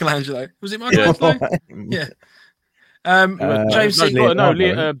right, Michelangelo. Was it Michelangelo? Yeah. James, Leonardo.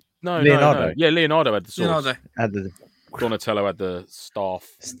 Leonardo. Yeah, Leonardo had the swords. Leonardo. Had the Donatello had the staff.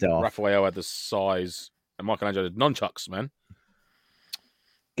 staff. Raphael had the size. And Michelangelo had nunchucks, man.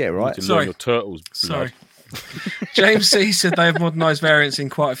 Get it You right. need to Sorry. learn your turtles. Sorry. blood. James C said they have modernised variants in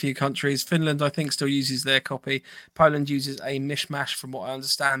quite a few countries. Finland, I think, still uses their copy. Poland uses a mishmash, from what I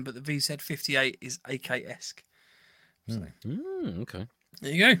understand, but the VZ58 is AK-esque. Okay.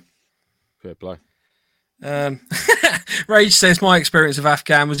 There you go. Fair play. Rage says, my experience of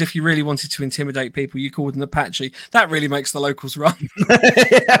Afghan was if you really wanted to intimidate people, you called an Apache. That really makes the locals run.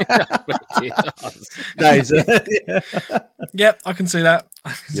 Yep, I can see that.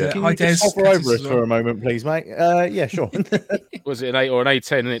 Yeah. Can Hi, you Des. just hover over us for a moment, please, mate? Yeah, sure. Was it an 8 or an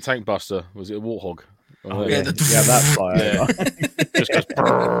A10 in it? Tank Buster? Was it a Warthog? Oh, yeah, yeah, the- yeah, that's fire. Yeah. Just goes.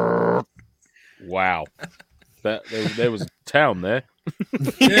 brrrr. Wow. There was a town there.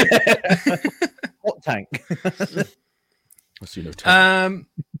 Hot tank. I see no town.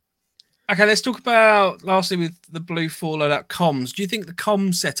 Okay, let's talk about lastly with the Blue 4 loadout comms. Do you think the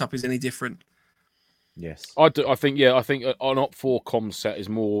comms setup is any different? Yes. I think an Op 4 comm set is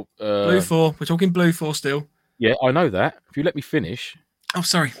more. Blue 4. We're talking Blue 4 still. Yeah, I know that. If you let me finish. Oh,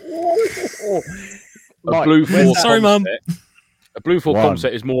 sorry. A Blue 4 Sorry, comm Mum. set- A Blue 4 Run. comm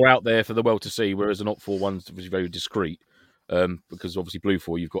set is more out there for the world to see, whereas an Op 4 one's very discreet. Because obviously Blue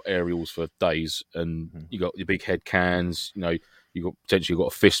 4, you've got aerials for days, and you got your big head cans. You know, you got potentially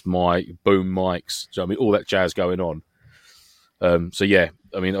got a fist mic, boom mics. So I mean, all that jazz going on. So yeah,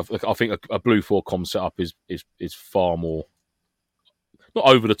 I mean, I think a Blue 4 comm setup is far more not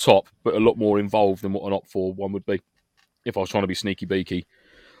over the top, but a lot more involved than what an Op 4 one would be. If I was trying to be sneaky beaky,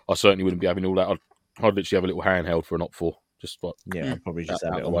 I certainly wouldn't be having all that. I'd literally have a little handheld for an Op 4, just like Yeah, I'll probably just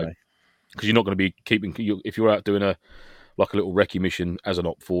out have it of the on way. me. because you're not going to be keeping. If you're out doing a little recce mission as an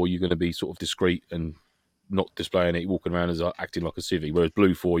Op 4, you're going to be sort of discreet and not displaying it, walking around as acting like a civvy. Whereas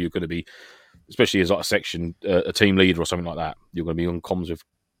Blue 4, you're going to be, especially as like a section, a team leader or something like that, you're going to be on comms with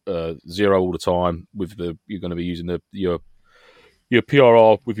Zero all the time. You're going to be using your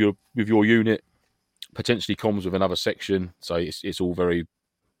PRR with your unit, potentially comms with another section. So it's all very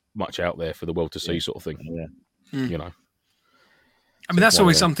much out there for the world to see, sort of thing. Yeah. You know. I mean, that's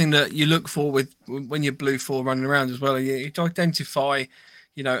always something that you look for with when you're Blue 4 running around as well. You identify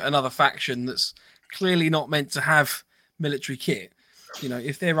another faction that's clearly not meant to have military kit.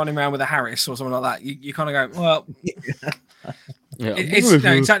 If they're running around with a Harris or something like that, you kind of go, well, it's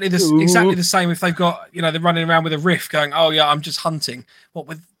exactly the same if they've got, they're running around with a Riff going, oh yeah, I'm just hunting.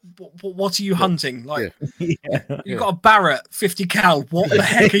 What are you hunting? Like, you've got a Barrett 50 cal. What the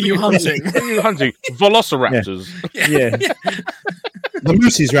heck are you hunting? What are you hunting? Velociraptors. Yeah. The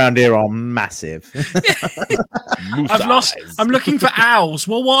mooses around here are massive. I'm looking for owls.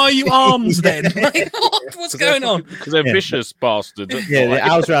 Well, why are you arms then? Like, what's going on? Because they're vicious bastards. Yeah, the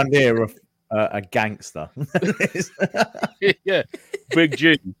owls around here are a gangster. Yeah, Big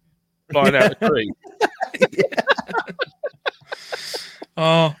G flying out the tree.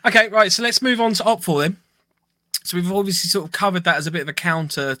 Oh, okay, right. So let's move on to Op4 then. So we've obviously sort of covered that as a bit of a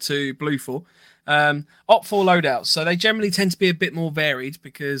counter to Blue 4. Op4 loadouts. So they generally tend to be a bit more varied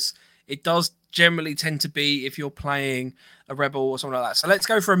because it does generally tend to be if you're playing a Rebel or something like that. So let's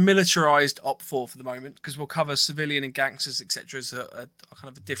go for a militarized Op4 for the moment because we'll cover civilian and gangsters, etc. as a kind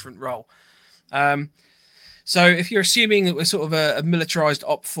of a different role. So if you're assuming that we're sort of a militarized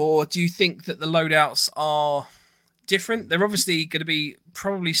Op4, do you think that the loadouts are different? They're obviously going to be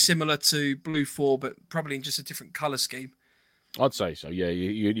probably similar to Blue 4, but probably in just a different color scheme. I'd say so. Yeah,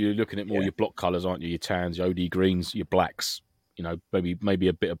 you're looking at more your block colours, aren't you? Your tans, your OD greens, your blacks. Maybe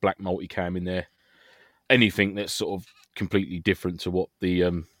a bit of black multicam in there. Anything that's sort of completely different to what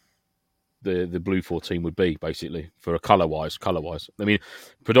the Blue 4 team would be, basically, for a colour-wise. I mean,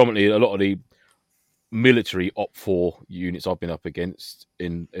 predominantly a lot of the military Op4 units I've been up against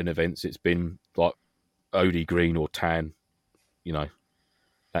in events, it's been like OD green or tan,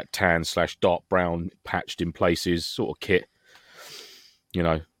 that tan / dark brown patched in places sort of kit,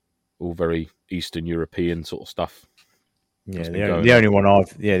 all very Eastern European sort of stuff. Yeah, the only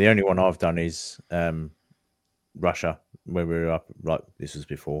one I've done is Russia, where we were up. Like this was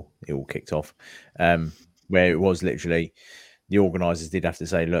before it all kicked off, where it was literally the organisers did have to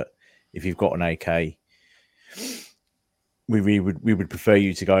say, look, if you've got an AK, we would prefer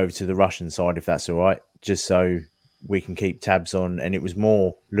you to go over to the Russian side if that's all right, just so we can keep tabs on. And it was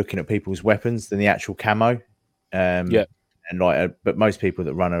more looking at people's weapons than the actual camo. And but most people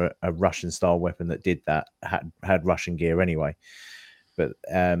that run a Russian style weapon that did that had Russian gear anyway. But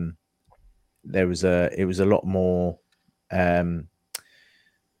it was a lot more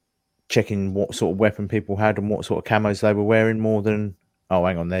checking what sort of weapon people had and what sort of camos they were wearing more than, oh,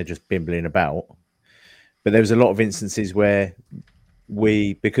 hang on, they're just bimbling about. But there was a lot of instances where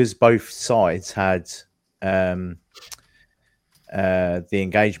because both sides had the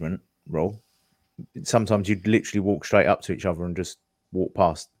engagement rule, sometimes you'd literally walk straight up to each other and just walk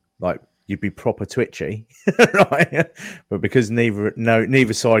past. Like, you'd be proper twitchy, right? But because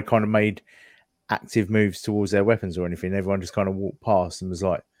neither side kind of made active moves towards their weapons or anything, everyone just kind of walked past and was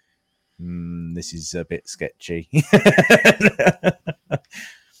like, this is a bit sketchy.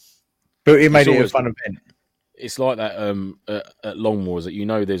 But it made it a fun event. It's like that at Longmoors,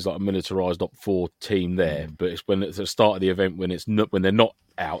 that there's like a militarised Op4 team there, but it's when it's at the start of the event when they're not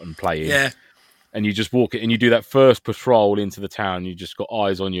out and playing. Yeah. And you just walk it and you do that first patrol into the town, you just got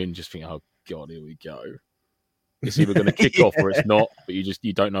eyes on you and just think, oh God, here we go. It's either going to kick off or it's not, but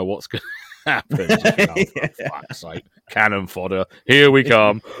you don't know what's going to happen. For fuck's sake. Cannon fodder. Here we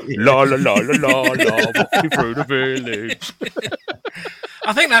come. La la la la la la, walking through the village.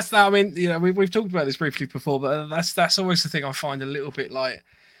 I think that's that. I mean, we've talked about this briefly before, but that's always the thing I find a little bit like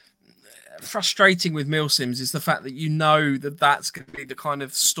frustrating with Milsims is the fact that that's going to be the kind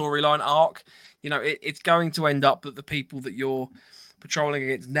of storyline arc. It's going to end up that the people that you're patrolling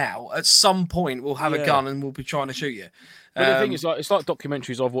against now at some point will have a gun and will be trying to shoot you. But the thing is, it's like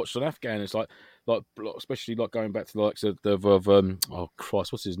documentaries I've watched on Afghan. It's like especially like going back to the likes of oh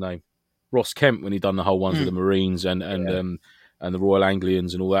Christ, what's his name? Ross Kemp, when he done the whole ones with the Marines and the Royal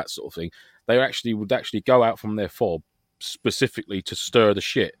Anglians and all that sort of thing. They would actually go out from their fob specifically to stir the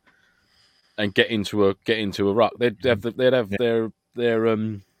shit and get into a ruck. They'd have their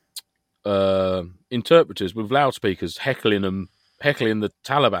interpreters with loudspeakers heckling the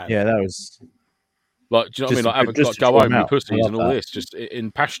Taliban. Yeah, that was like, do you know what I mean? Like go home, you pussies, and all this, just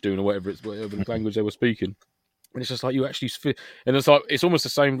in Pashtun or whatever the language they were speaking. And it's just like you actually, and it's like it's almost the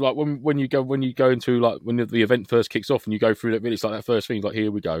same. Like when you go into like when the event first kicks off and you go through that village, like that first thing, like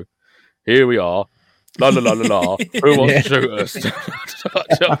here we go, here we are, la la la la la. Who wants to shoot us?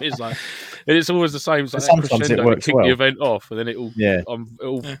 It's like, and it's always the same. It's like sometimes it works kick well. the event off, and then it all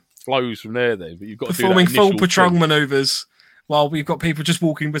flows from there. Then, but you've got performing to do that full patrol manoeuvres while we've got people just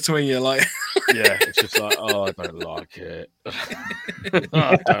walking between you, like. Yeah, it's just like, oh, I don't like it.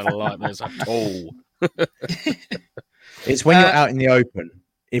 I don't like this at all. It's when you're out in the open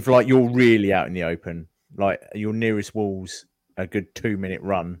if like you're really out in the open, like your nearest wall's a good 2-minute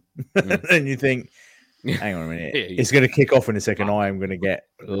run, and you think, hang on a minute, it's going to kick off in a second. I am going to get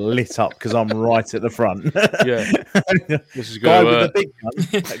lit up because I'm right at the front. Yeah, this is Guy going with the big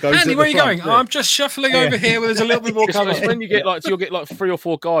gun that goes Andy, at where are the you front, going? I'm just shuffling over here where there's a little bit more cover. It's when you get like, so you'll get like 3 or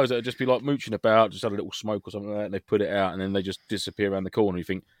 4 guys that will just be like mooching about, just had a little smoke or something like that, and they put it out, and then they just disappear around the corner. You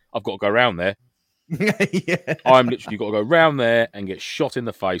think, I've got to go around there. Yeah. I'm literally got to go round there and get shot in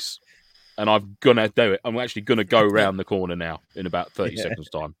the face, and I'm gonna do it. I'm actually gonna go round the corner now in about 30 seconds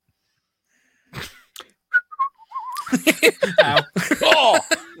time. Ow. Oh!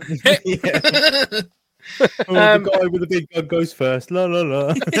 Yeah. The guy with the big gun goes first. La la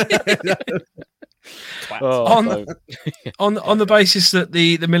la. Oh, On- so- On the basis that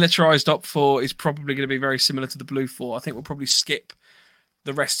the militarized Op4 is probably going to be very similar to the Blue 4, I think we'll probably skip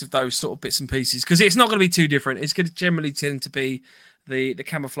the rest of those sort of bits and pieces because it's not going to be too different. It's going to generally tend to be the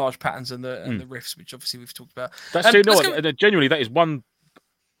camouflage patterns and the riffs, which obviously we've talked about. That's genuinely that is one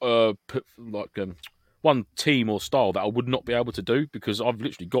one team or style that I would not be able to do because I've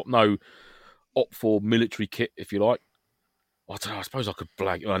literally got no Op4 military kit, if you like. I don't know, I suppose I could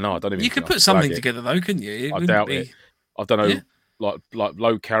blag. Oh, no, I don't even. You could put something together though, couldn't you? I doubt it. I don't know, like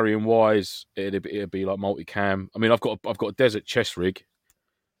low carrying wise, it'd be like multicam. I mean, I've got a desert chest rig,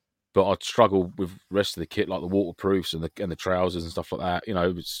 but I'd struggle with the rest of the kit, like the waterproofs and the trousers and stuff like that. You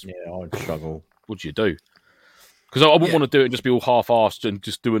know, I'd struggle. What do you do? Because I wouldn't want to do it and just be all half-assed and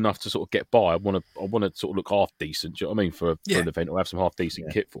just do enough to sort of get by. I want to sort of look half decent. Do you know what I mean? For an event, or have some half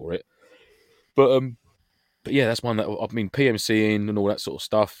decent kit for it. But yeah, that's one that I mean PMCing and all that sort of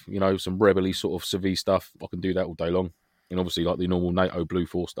stuff. You know, some rebel-y sort of civ stuff. I can do that all day long. And obviously, like the normal NATO Blue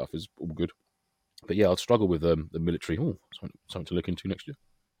 4 stuff is all good. But yeah, I'd struggle with the military. Oh, something to look into next year.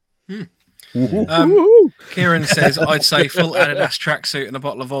 Kieran says, I'd say full Adidas tracksuit and a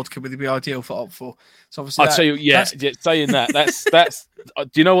bottle of vodka would be ideal for Op4. So obviously, I'd say, saying that, that's. Do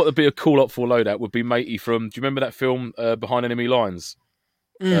you know what would be a cool Op4 loadout? Would be Matey from. Do you remember that film Behind Enemy Lines?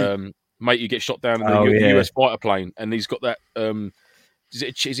 Matey gets shot down in the US fighter plane, and he's got that.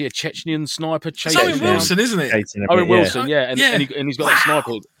 Is he a Chechnyan sniper? It's Owen Wilson, isn't it? Owen Wilson, yeah. And he's got that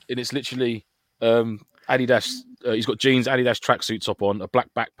sniper, and it's literally Adidas. He's got jeans, Adidas tracksuit top on, a black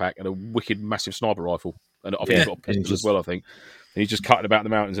backpack, and a wicked massive sniper rifle. And I think he's got a pistol as well, I think. And he's just cutting about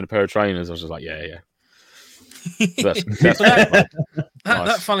the mountains in a pair of trainers. I was just like, yeah. So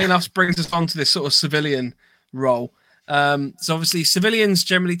that, funnily enough, brings us on to this sort of civilian role. So obviously, civilians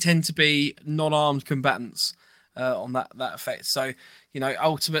generally tend to be non-armed combatants on that effect. So, you know,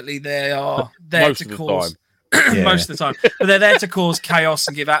 ultimately they are there to cause... most of the time, but they're there to cause chaos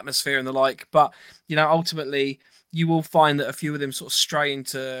and give atmosphere and the like. But you know, ultimately, you will find that a few of them sort of stray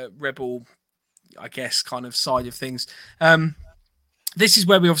into rebel, I guess, kind of side of things. This is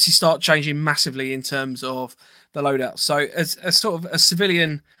where we obviously start changing massively in terms of the loadout. So, as sort of a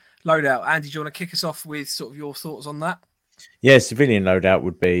civilian loadout, Andy, do you want to kick us off with sort of your thoughts on that? Yeah, civilian loadout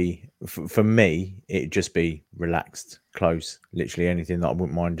would be for me. It'd just be relaxed, close, literally anything that I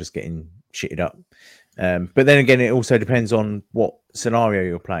wouldn't mind just getting shitted up. But then again, it also depends on what scenario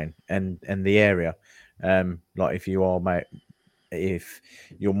you're playing and the area. Like if you're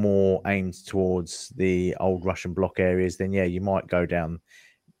more aimed towards the old Russian bloc areas, then yeah, you might go down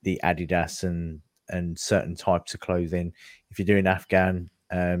the Adidas and certain types of clothing. If you're doing Afghan,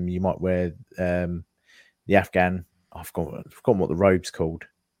 you might wear the Afghan. I've forgotten what the robe's called.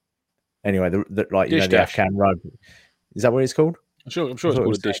 Anyway, the Afghan robe. Is that what it's called? I'm sure it's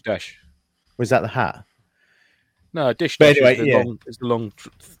called a dish dash. Was that the hat? No, a dish but dash. Anyway, it's the long,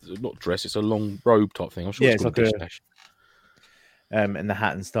 not dress. It's a long robe type thing. I'm sure it's called a dish dash. And the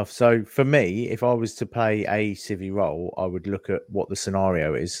hat and stuff. So for me, if I was to play a civvy role, I would look at what the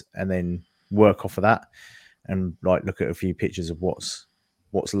scenario is and then work off of that, and like look at a few pictures of what's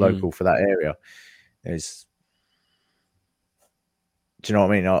local for that area. Do you know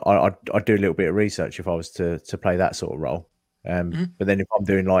what I mean? I'd do a little bit of research if I was to play that sort of role. But then if I'm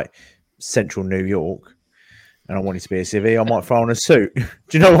doing like central New York and I wanted to be a civvy, I might throw on a suit. Do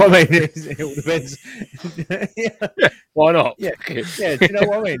you know what I mean? It all depends. Yeah, why not? Yeah. Do you know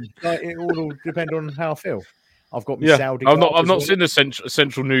what I mean? Like, it all will depend on how I feel. I've got my Saudi. I've not seen the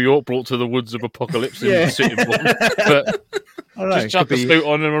central New York brought to the woods of apocalypse in the city, but just chuck a suit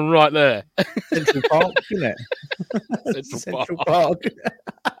on and I'm right there. Central Park, isn't it? Central Park.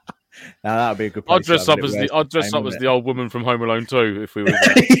 Now that would be a good place. I'd dress up as the old woman from Home Alone 2 if we were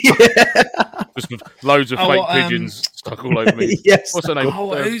there. Just with loads of fake pigeons stuck all over me. Yes. What's her name?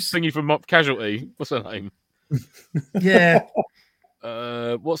 Thingy from Casualty. What's her name? Yeah.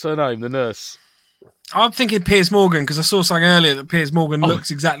 What's her name? The nurse. I'm thinking Piers Morgan because I saw something earlier that Piers Morgan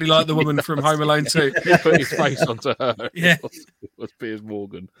looks exactly like the woman from Home Alone 2. He put his face onto her. Yeah. It was Piers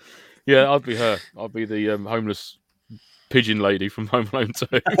Morgan. Yeah, I'd be her. I'd be the homeless pigeon lady from Home Alone 2.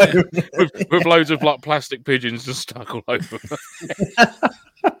 with loads of like plastic pigeons just stuck all over her.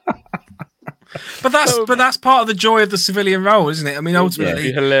 But that's part of the joy of the civilian role, isn't it? I mean, ultimately,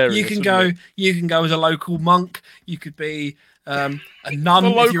 It'd be hilarious, you can wouldn't go as a local monk. You could be a nun A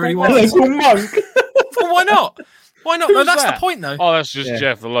if you really local want. Local monk. Well, why not? Why not? No, Who's that's that? the point, though. Oh, that's just Yeah.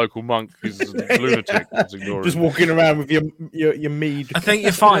 Jeff, the local monk, who's a lunatic. That's ignoring Just him. walking around with your mead. I think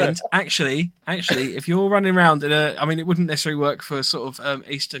you find actually, if you're running around I mean, it wouldn't necessarily work for sort of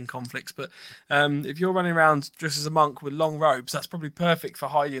Eastern conflicts, but if you're running around dressed as a monk with long robes, that's probably perfect for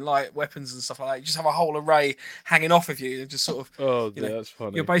hiding light weapons and stuff like that. You just have a whole array hanging off of you, and just sort of, Oh, you know, that's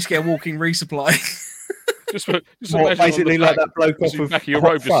funny. you're basically a walking resupply. Just What, imagine on basically the like back, that bloke just off the of back of your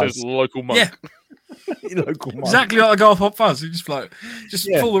Hot robe just says Fuzz. local monk. Yeah. Local monk. Exactly like the guy off Hot Fuzz. You just float, just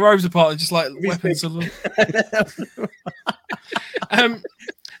Yeah. pull the robes apart and just like With his weapons.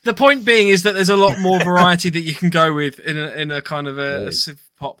 The point being is that there's a lot more variety that you can go with in a kind of a civ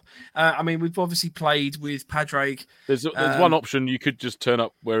pop. I mean, we've obviously played with Padraig. There's one option. You could just turn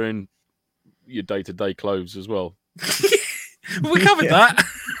up wearing your day-to-day clothes as well. We covered that.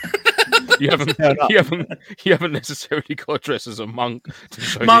 You haven't, Turn up. you haven't necessarily got to dress as a monk to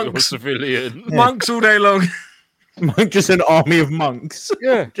show that you're a Monks. civilian. Monks all day long. Monk, just an army of monks.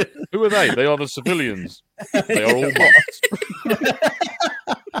 Yeah. Who are they? They are the civilians. They are all monks.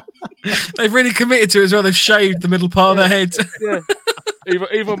 They've really committed to it as well. They've shaved the middle part of their head. Yeah.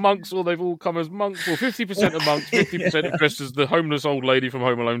 Either monks or they've all come as monks. Well, 50% are monks, 50% are dressed as the homeless old lady from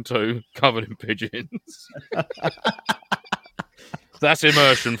Home Alone 2, covered in pigeons. That's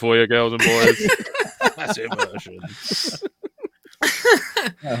immersion for you, girls and boys. That's immersion.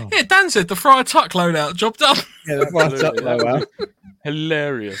 Yeah, Dan said the Friar Tuck loadout, job done. Yeah, that's right up there, well.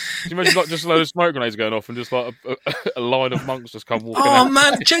 Hilarious. Can you imagine like just a load of smoke grenades going off and just like a line of monks just come walking Oh out?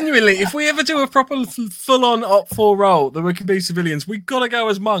 man, genuinely, if we ever do a proper full-on Op 4 role that we can be civilians, we gotta go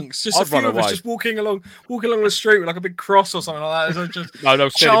as monks. Just I'd a few run of us away. just walking along the street with like a big cross or something like that. Just No, Steady, we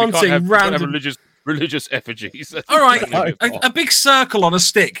chanting can't have random. religious effigies. That's All right, definitely a bit a big circle on a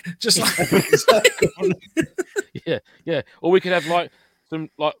stick, just like Yeah. Or we could have like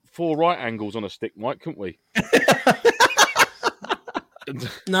some like 4 right angles on a stick, Mike, couldn't we?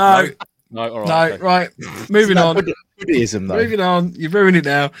 no, No, all no, right. okay. right. Moving on. Buddhism, though. Moving on. You've ruined it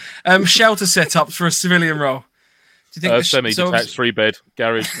now. Shelter setups for a civilian role. Do you think Semi-detached, 3-bed,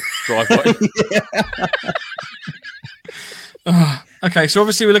 garage, driveway. Okay, so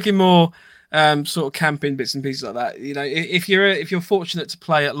obviously we're looking more sort of camping bits and pieces like that. You know, if you're fortunate to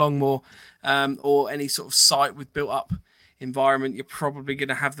play at Longmoor or any sort of site with built up environment, you're probably going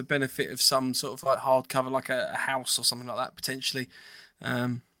to have the benefit of some sort of like hardcover, like a house or something like that potentially.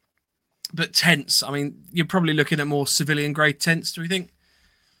 But tents, I mean, you're probably looking at more civilian grade tents. Do we think?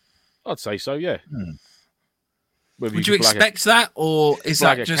 I'd say so, yeah. Whether Would you could blag expect that, or is blag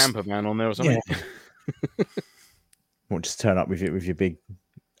that a just? camper van on there or something? Or just turn up with your big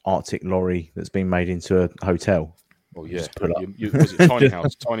Arctic lorry that's been made into a hotel. Oh yeah, Just pull up. was it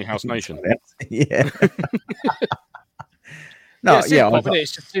Tiny House Nation? Yeah. No, it's yeah. but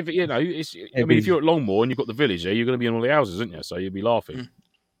it's just, you know, it's. I mean, if you're at Longmoor and you've got the village there, you're going to be in all the houses, aren't you? So you'll be laughing,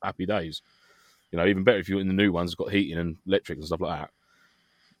 happy days. You know, even better if you're in the new ones, got heating and electric and stuff like that.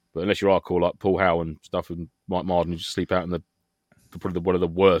 But unless you're hardcore like Paul Howe and stuff, and Mike Marden, you just sleep out in probably one of the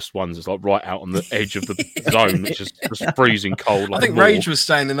worst ones. It's like right out on the edge of the zone, which is just freezing cold. Like I think a wall. Rage was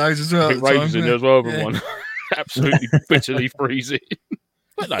staying in those as well. I at think the Rage time, was in yeah. there as well. Yeah. Everyone absolutely bitterly freezing.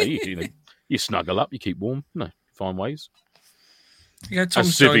 But no, you snuggle up, you keep warm. No, find ways. Yeah, Tom's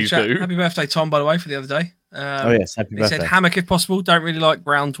As joined civvies chat. do. Happy birthday, Tom, by the way, for the other day. Oh yes, happy He birthday. said hammock if possible. Don't really like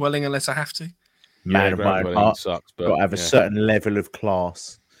ground dwelling unless I have to. Man of my ground own dwelling heart. sucks, but Got to have a yeah. certain level of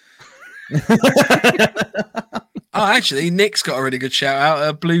class. Oh, actually, Nick's got a really good shout out.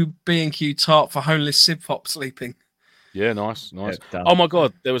 A blue B&Q tarp for homeless Civ Pop sleeping. Yeah, nice. Yeah, done. Oh my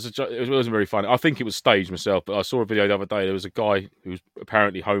god, it wasn't very funny. I think it was staged myself, but I saw a video the other day. There was a guy who was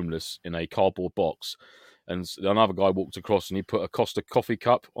apparently homeless in a cardboard box, and another guy walked across and he put a Costa coffee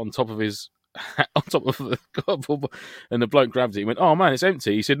cup on top of his on top of the cardboard, and the bloke grabbed it. He went, "Oh man, it's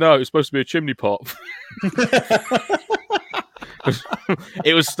empty." He said, "No, it's supposed to be a chimney pot."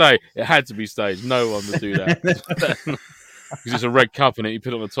 It was staged. It had to be staged. No one would do that because it's a red cup in it. You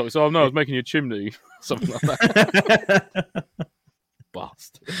put it on the top. He said, "Oh no, I was making you a chimney," something like that.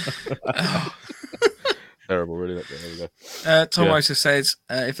 Bastard. terrible, really. There we go. Tom Yeah. Rosa says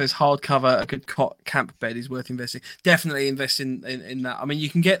if there's hardcover, a good camp bed is worth investing. Definitely invest in that. I mean, you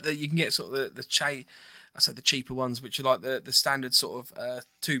can get sort of the cheaper ones, which are like the standard sort of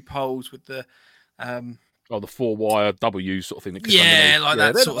 2 poles with the the 4-wire W sort of thing. That goes Yeah, underneath. like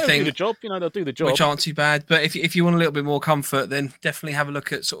that sort of they'll thing. do the job, they'll do the job. which aren't too bad. But if you want a little bit more comfort, then definitely have a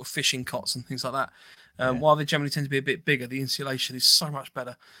look at sort of fishing cots and things like that. While they generally tend to be a bit bigger, the insulation is so much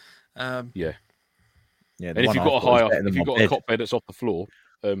better. Yeah. Yeah, And if you've got a cot bed that's off the floor,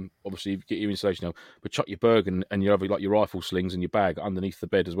 obviously you get your insulation out, but chuck your Berg and you have like your rifle slings and your bag underneath the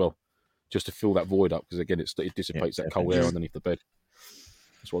bed as well, just to fill that void up, because again it dissipates that cold air underneath the bed.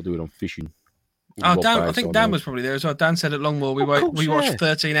 That's what I do it on fishing. Oh, Dan, I think Dan was probably there as well. Dan said at Longmoor we watched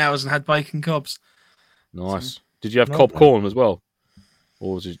 13 hours and had bacon cobs. Nice. Did you have cob corn as well,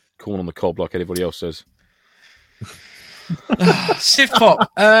 or was it corn on the cob like everybody else says? Civ Pop.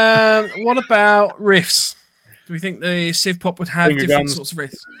 What about riffs? Do we think the Civ Pop would have Finger different guns. sorts of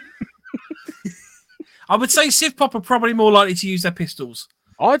riffs? I would say Civ Pop are probably more likely to use their pistols.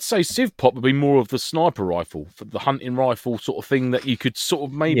 I'd say Civ Pop would be more of the sniper rifle, for the hunting rifle sort of thing that you could sort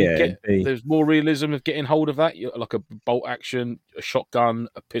of maybe get. There's more realism of getting hold of that, like a bolt action, a shotgun,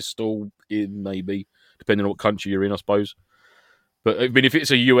 a pistol, maybe, depending on what country you're in, I suppose. But I mean, if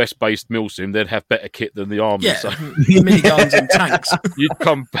it's a US-based milsim, they'd have better kit than the army. Yeah, So miniguns and tanks. you'd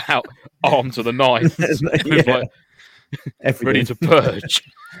come out armed to the knife, ready to purge.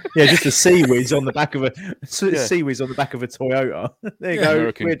 Yeah, just a sea whiz on the back of a Toyota. There you go.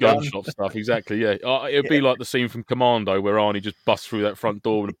 American we're gun done. shop stuff, exactly. Yeah, it'd be like the scene from Commando where Arnie just busts through that front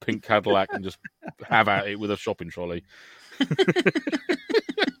door with a pink Cadillac and just have at it with a shopping trolley.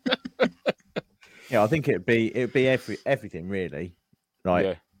 Yeah, I think it'd be everything really,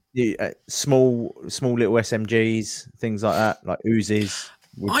 like small little SMGs, things like that, like Uzis.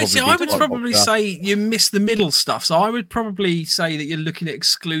 I would probably say you miss the middle stuff. So I would probably say that you're looking at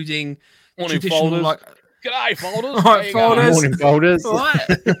excluding Morning traditional folders. like. G'day, folders. All right, There you go. folders. Morning folders. Right.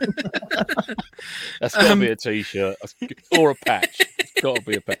 That's got to be a T-shirt or a patch. It's got to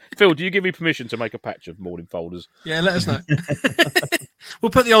be a patch. Phil, do you give me permission to make a patch of morning folders? Yeah, let us know.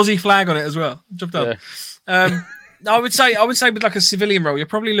 We'll put the Aussie flag on it as well. Job done. I would say with like a civilian role, you're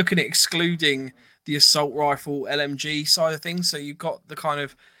probably looking at excluding the assault rifle LMG side of things. So you've got the kind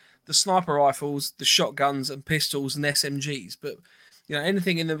of the sniper rifles, the shotguns and pistols and SMGs. But you know,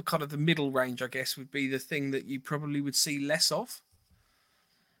 anything in the kind of the middle range, I guess, would be the thing that you probably would see less of.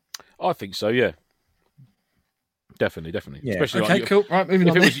 I think so. Yeah, definitely. Yeah. Especially Okay, like, cool. Right, moving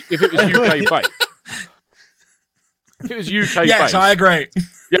on. if it was UK based. If it was UK Yes, based. I agree.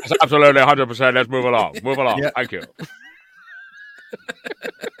 Yes, absolutely, 100%. Let's move along. Yeah. Thank you.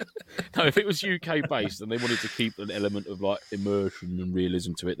 No, if it was UK based and they wanted to keep an element of like immersion and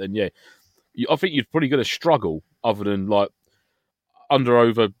realism to it, then yeah, I think you'd probably going to struggle other than like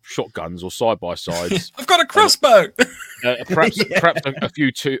under-over shotguns or side-by-sides. I've got a crossbow. Perhaps a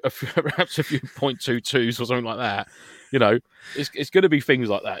few .22s or something like that. You know, it's going to be things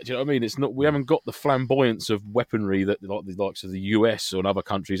like that. Do you know what I mean? It's not. We haven't got the flamboyance of weaponry that like the likes of the US or other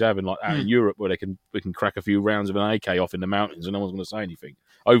countries have in out in Europe, where we can crack a few rounds of an AK off in the mountains and no one's going to say anything.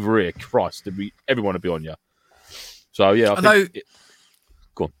 Over here, Christ, everyone would be on you. So yeah,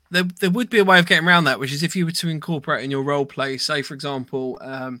 go on. There would be a way of getting around that, which is if you were to incorporate in your role play, say for example,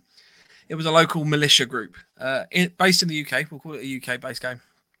 it was a local militia group based in the UK. We'll call it a UK based game.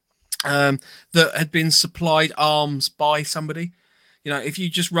 That had been supplied arms by somebody. You know, if you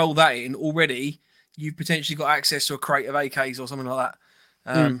just roll that in already, you've potentially got access to a crate of AKs or something like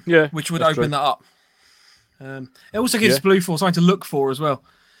that. Which would open that up. It also gives Blue Force something to look for as well.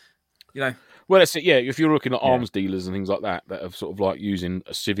 You know. Well, that's it. Yeah, if you're looking at arms dealers and things like that are sort of like using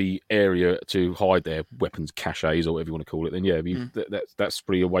a civvy area to hide their weapons caches or whatever you want to call it, then that's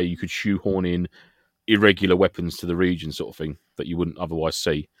probably a way you could shoehorn in irregular weapons to the region, sort of thing that you wouldn't otherwise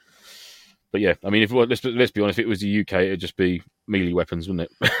see. But yeah, I mean, let's be honest, if it was the UK, it'd just be melee weapons, wouldn't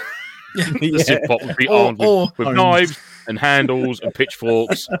it? The Civ Pop would be armed with knives and handles and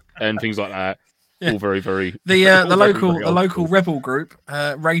pitchforks and things like that. Yeah. All very, very. The local rebel group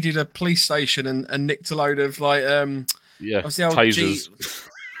raided a police station and nicked a load of like what's the old tasers.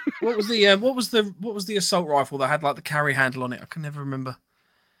 What was the assault rifle that had like the carry handle on it? I can never remember.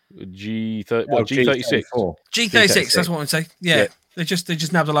 G36. G36. That's what I would say. Yeah. They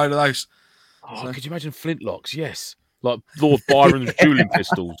just nabbed a load of those. Oh, could you imagine flintlocks? Yes, like Lord Byron's dueling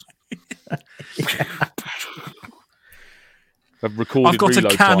pistols. I've got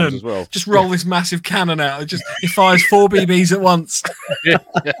a cannon. As well. Just roll this massive cannon out. It fires 4 BBs at once.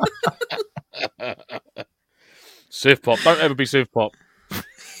 Civ Pop. Don't ever be Civ Pop.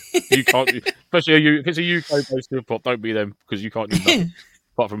 You can't, especially if it's a UK-based hip hop. Don't be them because you can't do nothing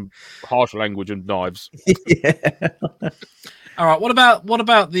apart from harsh language and knives. Yeah. All right. What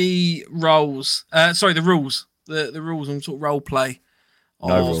about the roles? Sorry, the rules. The rules on sort of role play.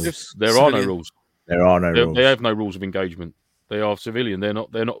 No of rules. There are no civilian. rules. There are no rules. They have no rules of engagement. They are civilian. They're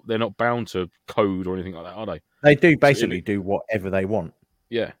not bound to code or anything like that, are they? They do basically do whatever they want.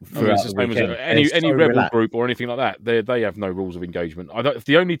 Yeah, Throughout it's the the same as weekend. any They're so rebel relaxed. group or anything like that. They have no rules of engagement.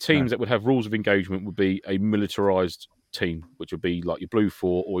 The only teams that would have rules of engagement would be a militarized team, which would be like your Blue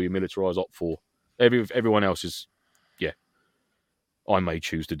 4 or your militarized Op 4. Everyone else is, yeah. I may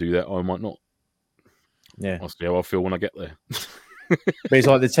choose to do that. I might not. Yeah, I'll see how I feel when I get there. but it's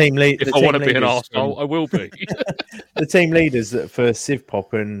like the team lead. If I want to be an arsehole, I will be. The team leaders for Civ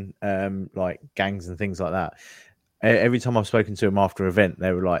Pop and like gangs and things like that. Every time I've spoken to them after an event,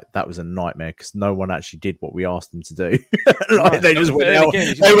 they were like, "That was a nightmare because no one actually did what we asked them to do. Like, they just went out.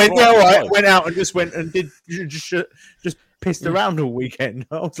 They went, "Yeah, all right," went out and just went and did just pissed around all weekend.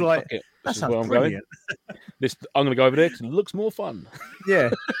 I was like, Fuck it. "That This is where sounds I'm going. brilliant." I'm going to go over there because it looks more fun. Yeah.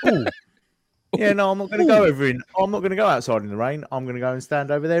 Ooh. Yeah, no, I'm not going to go I'm not going to go outside in the rain. I'm going to go and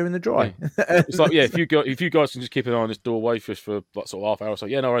stand over there in the dry. It's like, yeah, if you guys can just keep an eye on this doorway just for like sort of half hour or so,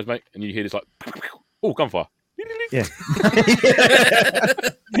 yeah, no worries, mate. And you hear this like, oh, gunfire. Yeah.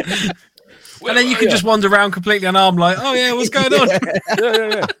 And then you can just wander around completely unarmed, like, oh yeah, what's going on?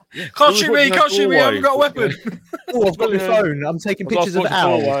 Yeah. Can't shoot me, can't shoot me, I haven't got a weapon. Oh, I've got my phone. I'm taking pictures of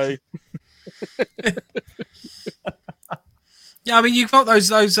owls. Yeah, I mean, you've got those.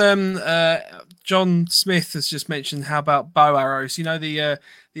 John Smith has just mentioned. How about bow arrows? You know, the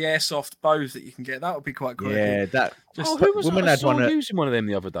airsoft bows that you can get. That would be quite cool. Yeah, that. Who was woman I had saw one. using one of them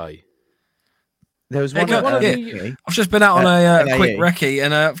the other day? There was They one. got- at, yeah. I've just been out on a NAE. quick recce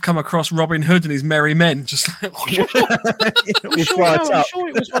and I've come across Robin Hood and his merry men. Just like, We fly it I'm up. sure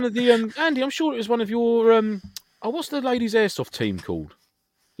it was one of the Andy. I'm sure it was one of your what's the ladies' airsoft team called?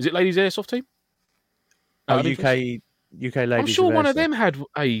 Is it ladies' airsoft team? Oh, Out of interest? UK ladies. I'm sure one of airsoft. them had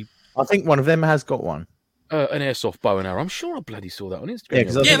a I think one of them has got one. an airsoft bow and arrow. I'm sure I bloody saw that on Instagram. Yeah,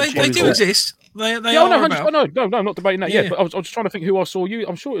 'cause I yeah, think they she do was- exist. They Yeah, are no, about. no, I'm not debating that Yeah. yet. But I was just trying to think who I saw you.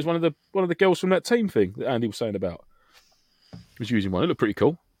 I'm sure it was one of the girls from that team thing that Andy was saying about. Was using one. It looked pretty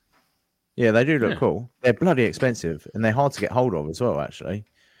cool. Yeah, they do look Yeah. cool. They're bloody expensive and they're hard to get hold of as well. Actually,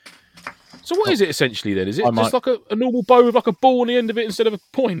 So what is it essentially then? Is it I just might- like a normal bow with like a ball on the end of it instead of a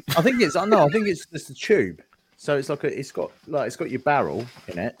point? I think it's no. I think it's just a tube. So it's like it's got your barrel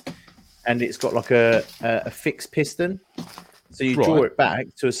in it, and it's got like a fixed piston. So you draw Right. it back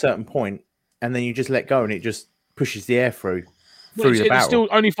to a certain point, and then you just let go, and it just pushes the air through Well, the it barrel. still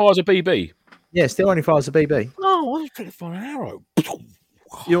only fires a BB. Yeah, still only fires a BB. Oh, I was pretty fire an arrow.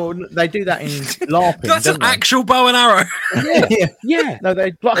 They do that in LARPing. That's don't an they? actual bow and arrow. Yeah. Yeah, No,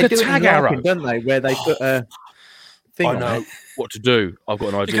 they Like they a do it in tag LARPing, arrow. don't they? Where they put a thing I on know it. what to do. I've got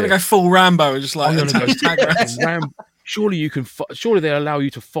an You're idea. gonna go full Rambo and just like I'm gonna go attach tag rounds. Surely you can. Surely they allow you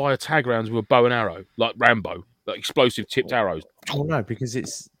to fire tag rounds with a bow and arrow, like Rambo, like explosive tipped arrows. Well, no, because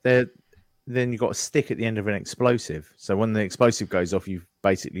it's there. Then you've got a stick at the end of an explosive. So when the explosive goes off, you've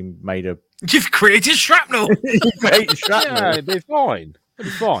basically made a You've created shrapnel. great shrapnel. Yeah, they're fine. They'll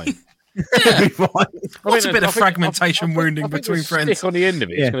be fine. It'll be fine. What's a bit I of think- fragmentation I think- wounding I think between the friends? Stick on the end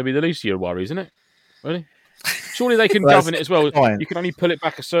of it. Yeah. It's going to be the least of your worry, isn't it? Really? Surely they can Well, govern it as well. fine. You can only pull it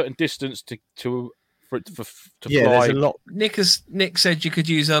back a certain distance to Yeah, fly. there's a lot. Nick said you could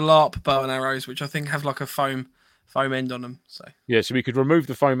use a LARP bow and arrows, which I think have like a foam end on them. So Yeah, so we could remove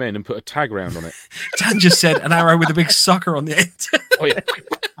the foam end and put a tag round on it. Dan just said an arrow with a big sucker on the end. Oh yeah,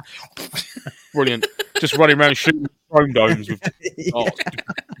 brilliant! Just running around shooting chrome domes with. Oh,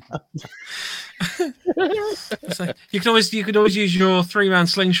 So you could always use your 3-man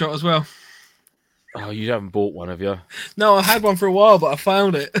slingshot as well. oh, you haven't bought one, have you? No, I had one for a while, but I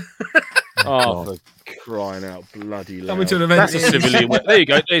found it. Oh, for crying out bloody loud. Coming to an event. That's a civilian. There you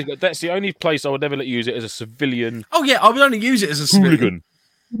go. That's the only place I would never let you use it as a civilian Oh yeah, I would only use it as a civilian. hooligan.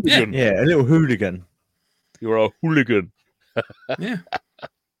 Yeah. Hooligan. Yeah, a little hooligan. You're a hooligan. Yeah.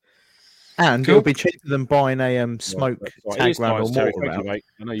 And Cool. it'll be cheaper than buying a smoke Right, it tag is round or science, Terry. mortar Thank you, round. mate.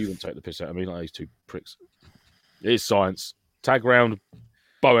 I know you wouldn't take the piss out of me like these two pricks. It is science. Tag round,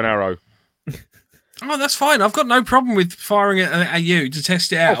 bow and arrow. Oh, that's fine. I've got no problem with firing it at you to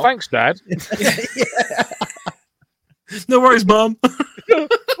test it out. Oh, thanks, Dad. No worries, Mum.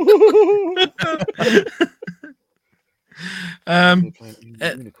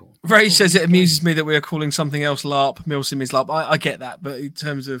 Ray says it amuses me that we are calling something else LARP. Milsim is LARP. I get that, but in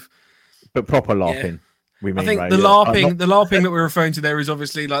terms of, But proper LARPing. We mean I think Ray, the yeah. LARPing that we're referring to there is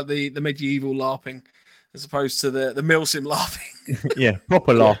obviously like the medieval LARPing. as opposed to the Milsim LARPing. Yeah,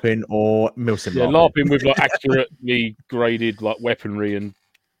 proper LARPing or Milsim Yeah, LARPing. LARPing with like accurately graded like weaponry and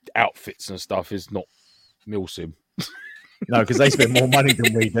outfits and stuff is not Milsim. No, because they spend more money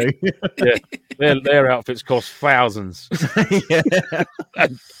than we do. Their outfits cost thousands. Yeah.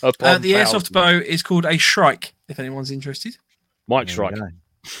 The airsoft bow is called a Shrike, if anyone's interested. Mike There Shrike. we go.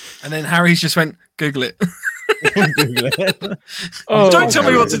 And then Harry's just went, Google it. Google it. Don't tell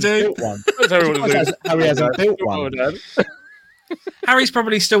me what to do. Built one. Don't tell me what to do. Harry hasn't built Don't one. worry, Dad. Harry's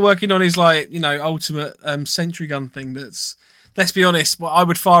probably still working on his ultimate sentry gun thing. That's, let's be honest, well, I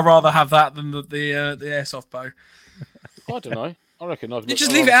would far rather have that than the airsoft bow. I don't know. I reckon I've You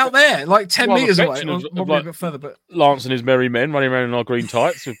just leave it out there, like 10 Well, meters away, affection or of, probably like, a bit further. But Lance and his merry men running around in our green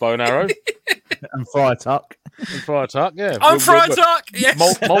tights with bow and arrow And Friar Tuck. and Friar Tuck. Yeah, I'm Friar Tuck. Yes,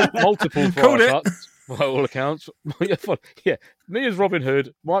 multiple Called Friar it. Tucks by all accounts. Yeah, me as Robin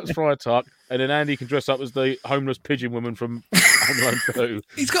Hood, Mike's Friar Tuck, and then Andy can dress up as the homeless pigeon woman from Home Alone 2.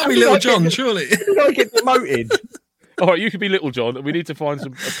 he's got to be Little John, surely. Did I get demoted? All right, you could be Little John, and we need to find a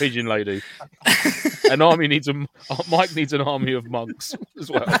pigeon lady. Mike needs an army of monks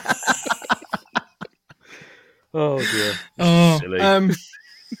as well. Oh dear. Oh, Silly.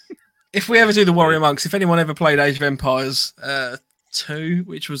 if we ever do the Warrior Monks, if anyone ever played Age of Empires 2,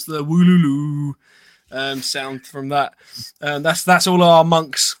 which was the Wooloo sound from that, that's all our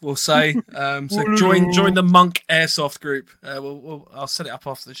monks will say. So join the monk airsoft group. I'll set it up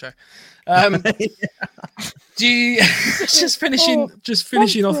after the show. Do you just finishing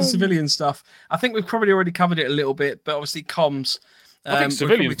off the civilian stuff? I think we've probably already covered it a little bit, but obviously comms. I think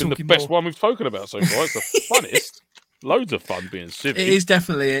civilian's been the best one we've spoken about so far. It's the funnest. Loads of fun being civil. It is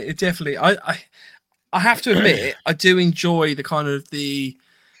definitely. I have to admit, I do enjoy the kind of the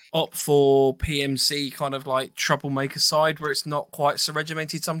op for PMC kind of like troublemaker side where it's not quite so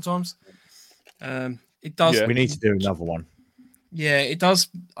regimented sometimes. It does. Yeah. We need to do another one. Yeah, it does.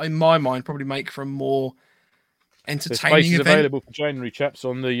 In my mind, probably make for a more There's entertaining spaces event. available for January, chaps,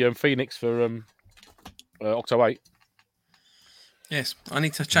 on the Phoenix for Octo 8. Yes, I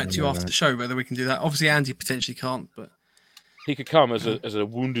need to chat to you after the show whether we can do that. Obviously, Andy potentially can't, but He could come as a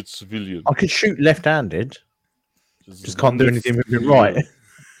wounded civilian. I could shoot left-handed. Just can't do anything with your right.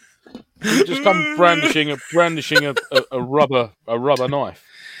 He could just come brandishing a rubber knife.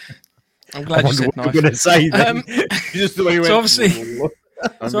 I'm I glad you wonder said what knife. you're going to say then. Just the way you So went. obviously, And So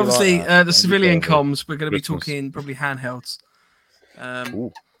be like obviously, that. the civilian That'd be comms, we're going to be Christmas. talking probably handhelds.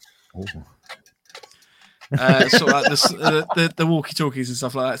 Ooh. Sort of like the walkie-talkies and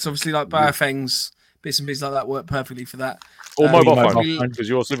stuff like that. So obviously, like Baofeng's bits and pieces like that work perfectly for that. Or mobile phone, phone. because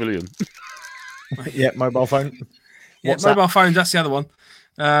you're a civilian. Yeah, mobile phone. Yeah, WhatsApp. mobile phones. That's the other one.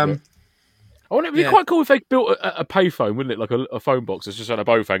 I wonder, it'd be Yeah. quite cool if they built a payphone, wouldn't it? Like a phone box that's just had a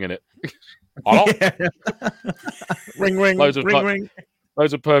Baofeng in it. Hello? Ring, ring, Loads of ring, like- ring.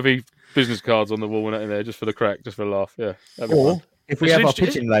 Loads of pervy business cards on the wall and that in there, just for the crack, just for a laugh. Yeah. That'd be Or fun. if we It's have our interesting.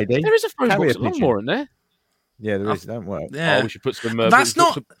 pigeon lady. There is a phone carry box a at pigeon. Longmore in there. Yeah, there is. Don't work. Yeah, Oh, we should put some. that's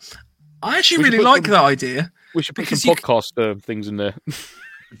not. I actually we should really put like some- that idea. We should put because some you- podcast things in there.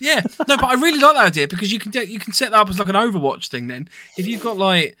 Yeah, no, but I really like that idea because you can set that up as like an Overwatch thing. Then if you've got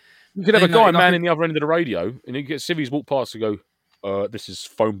like You could have a You know, guy like man a- in the other end of the radio, and you get civvies walk past and go, "This is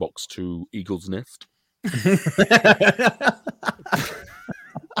phone box to Eagle's Nest."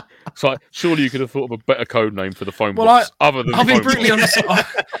 So surely you could have thought of a better code name for the phone Well, box other than I'll be phone brutally box. honest.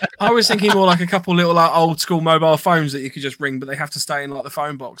 I was thinking more like a couple little like old school mobile phones that you could just ring, but they have to stay in like the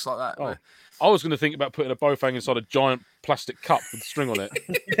phone box like that. Oh. I was going to think about putting a Baofeng inside a giant plastic cup with string on it.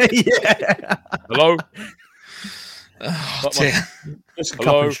 Yeah. Hello, Oh, But dear. Just a cup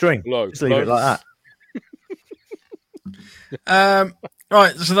Hello? and string. hello. Just leave hello. it like that.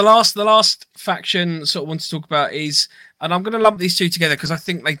 Right. So the last faction sort of want to talk about is, and I'm going to lump these two together because I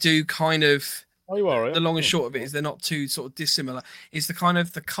think they do kind of. Oh, you are. The long and short of it is they're not too sort of dissimilar. Is the kind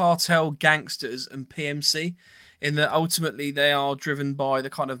of the cartel gangsters and PMC, in that ultimately they are driven by the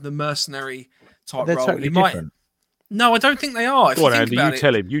kind of the mercenary type They're role. totally You might- different. No, I don't think they are. If Go on, you think Andy. about You it.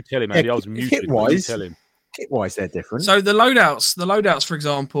 tell him. You tell him, Andy. Yeah, I was kit- muted. but You kit-wise- tell him. Kit-wise, they're different. So the loadouts, for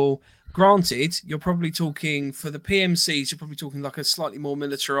example, granted, you're probably talking for the PMCs, you're probably talking like a slightly more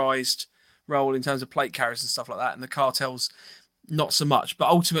militarized role in terms of plate carriers and stuff like that, and the cartels not so much. But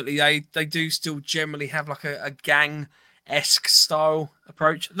ultimately, they do still generally have like a gang-esque style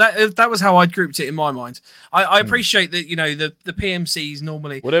approach. That was how I grouped it in my mind. I appreciate that the PMCs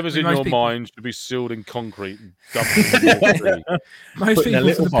normally Whatever's in most your people- mind should be sealed in concrete and dumped in the water. Most Put in a people for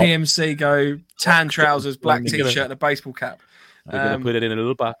little the box. PMC go tan trousers, black We're gonna- t-shirt, and a baseball cap. We're going Um, to put it in a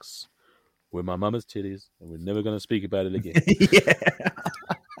little box with my mama's titties, and we're never going to speak about it again.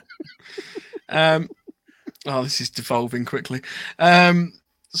 Yeah. Oh, this is devolving quickly.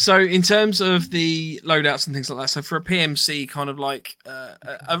 So in terms of the loadouts and things like that, so for a PMC kind of like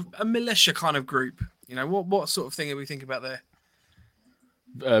a militia kind of group, you know, what sort of thing are we thinking about there?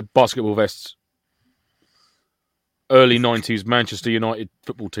 Basketball vests. Early 90s Manchester United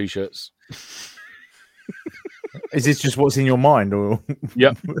football T-shirts. Is this just what's in your mind, or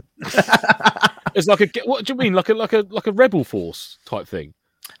Yep. It's like what do you mean? Like a rebel force type thing?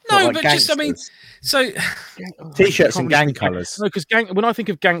 No, like but just I mean, gangsters? so T-shirts and gang colours? No, because when I think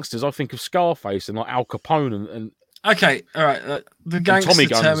of gangsters, I think of Scarface and like Al Capone and okay, all right. The gangster Tommy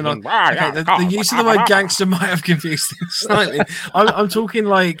guns terminology. going, Okay, the use of the word gangster might have confused things slightly. I'm talking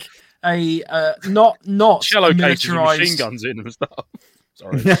like a not shallow cases with militarized machine guns in and stuff.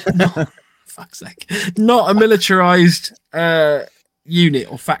 Sorry. fuck's sake, not a militarized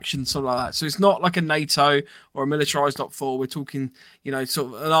unit or faction, something like that. So it's not like a NATO or a militarized .4. We're talking, you know,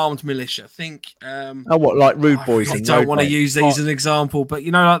 sort of an armed militia. Think. Oh, what, like Rude Boys? I and don't Road want to Boys? use these as an example, but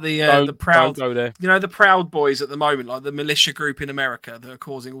you know, like the Proud, Don't go there. you know, the Proud Boys at the moment, like the militia group in America that are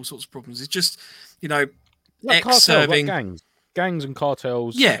causing all sorts of problems. It's just, you know, Like cartels, ex-serving like gangs and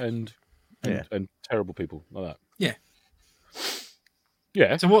cartels, Yeah. and terrible people like that. Yeah.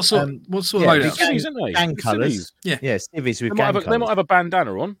 Yeah. So what sort of Yeah, loadouts? the Civvies, aren't they? gang The colours. civvies. Yeah, civvies with They gang might colours. have a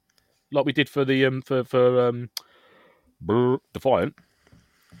bandana on, like we did for the Defiant.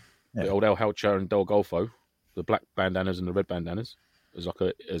 Yeah. The old El Houcher and Del Golfo, the black bandanas and the red bandanas, as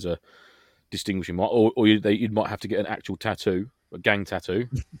a distinguishing mark. Or you might have to get an actual tattoo, a gang tattoo.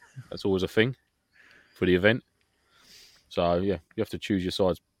 That's always a thing for the event. So yeah, you have to choose your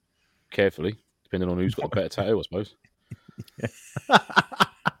sides carefully, depending on who's got a better tattoo, I suppose. If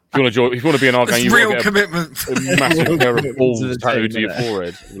you want to be an our gang, It's you've real got to get commitment. a massive pair of balls To the tattooed to team, your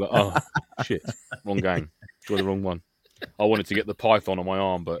forehead. You're like, oh shit, wrong gang. Joined the wrong one. I wanted to get the python on my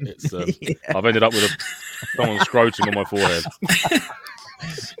arm, but it's I've ended up with someone's scrotum on my forehead.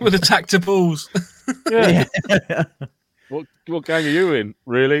 With attacked balls. Yeah. What gang are you in?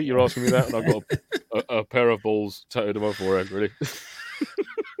 Really? You're asking me that? And I've got a pair of balls tattooed on my forehead. Really?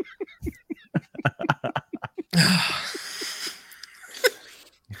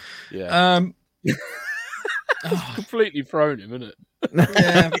 Yeah. Completely thrown him, isn't it?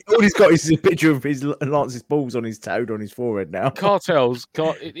 Yeah. All he's got is a picture of his Lance's balls on his toad on his forehead now. Cartels,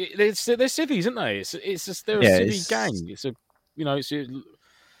 they're civvies, aren't they? They're a civvy gang. It's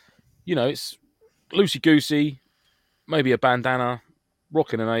loosey goosey, maybe a bandana,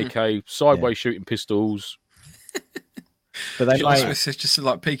 rocking an AK, sideways shooting pistols. But they might. It's just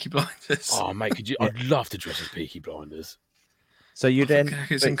like Peaky Blinders. Oh mate, I'd love to dress as Peaky Blinders. So you then,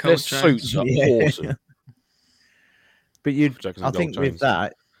 It's in Their Cold Chains. suits are Yeah. awesome. but you'd. Jackson I and think Gold with chains.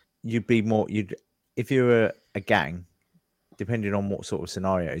 that, you'd be more. If you were a gang, depending on what sort of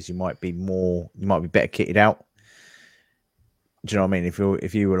scenarios, you might be better kitted out. Do you know what I mean?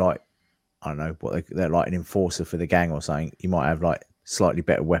 If you were like, I don't know, what they're like an enforcer for the gang or something, you might have like slightly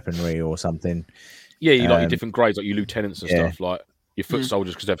better weaponry or something. Yeah, you like your different grades, like your lieutenants and yeah. stuff, like your foot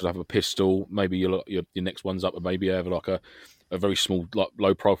soldiers, because they have to have a pistol. Maybe your next one's up, and maybe you have like a very small, like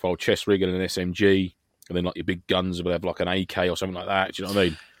low profile chest rig and an SMG, and then like your big guns will have like an AK or something like that. Do you know what I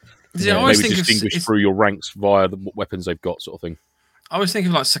mean? Yeah, I always Maybe think distinguish through your ranks via the weapons they've got, sort of thing. I was thinking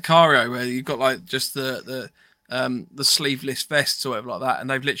of like Sicario, where you've got like just the sleeveless vests or whatever like that, and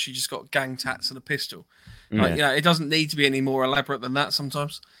they've literally just got gang tats and a pistol. Like, you know, it doesn't need to be any more elaborate than that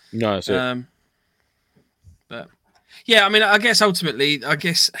sometimes. No, that's it. But yeah, I mean, I guess ultimately, the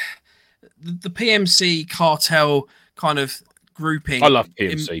PMC cartel kind of grouping. I love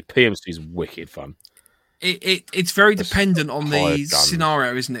PMC. PMC's wicked fun. It's very dependent on the hired guns.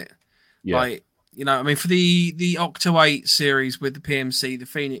 scenario, isn't it? Yeah. Like, you know, I mean, for the Octo 8 series with the PMC, the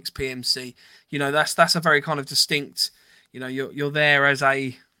Phoenix PMC, you know, that's a very kind of distinct. You know, you're there as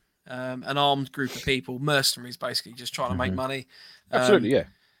an armed group of people, mercenaries, basically, just trying to make money. Absolutely, yeah.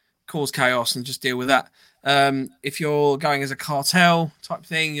 Cause chaos and just deal with that. If you're going as a cartel type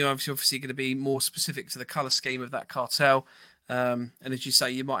thing, you're obviously going to be more specific to the color scheme of that cartel. And as you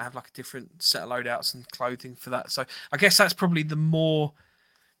say, you might have like a different set of loadouts and clothing for that. So I guess that's probably the more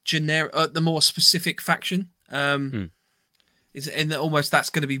generic, the more specific faction. Is and almost that's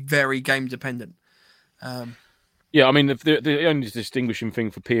going to be very game dependent. Yeah, I mean, the only distinguishing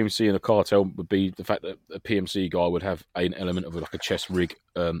thing for PMC and a cartel would be the fact that a PMC guy would have an element of like a chest rig,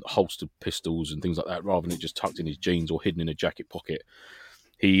 holstered pistols and things like that, rather than it just tucked in his jeans or hidden in a jacket pocket.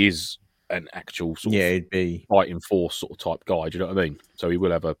 He is an actual sort of it'd be fighting force sort of type guy. Do you know what I mean? So he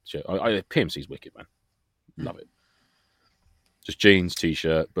will have a PMC's wicked, man. Love it. Just jeans,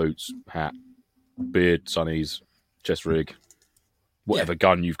 t-shirt, boots, hat, beard, sunnies, chest rig, whatever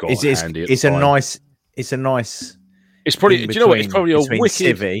gun you've got handy. It's a nice it's a nice. It's probably. Do you know what? It's probably a between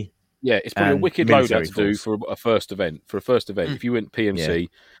wicked. civvy. Yeah, it's probably a and wicked military loadout to do force. for a first event. For a first event, if you went PMC,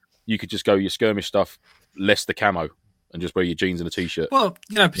 you could just go your skirmish stuff, less the camo, and just wear your jeans and a t-shirt. Well,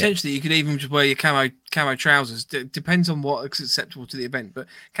 potentially you could even just wear your camo trousers. Depends on what is acceptable to the event, but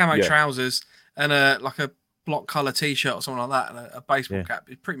camo trousers and a block color t-shirt or something like that, and a baseball cap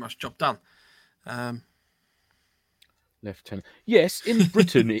is pretty much job done. Lieutenant. Yes, in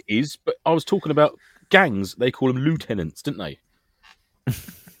Britain it is, but I was talking about gangs. They call them lieutenants, didn't they?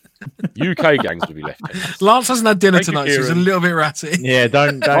 UK gangs would be lieutenants. Lance hasn't had dinner Thank you, tonight, so he's a Kieran. little bit ratty. Yeah,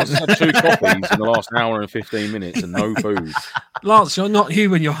 don't. Lance had 2 coffees in the last hour and 15 minutes and no food. Lance, you're not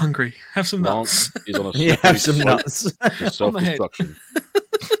you when you're hungry. Have some nuts. Lance is on a Yeah, have some nuts. self-destruction.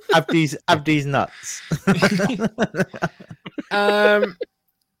 have these nuts.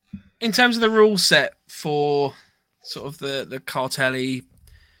 In terms of the rule set for sort of the cartel-y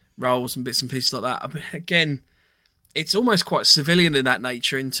roles and bits and pieces like that, I mean, again, it's almost quite civilian in that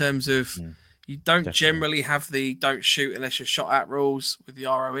nature in terms of you don't generally have the don't shoot unless you're shot at rules with the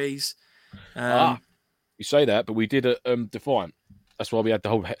ROEs. You say that, but we did a Defiant. That's why we had the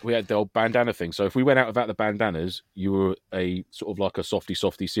whole bandana thing. So if we went out without the bandanas, you were a sort of like a softy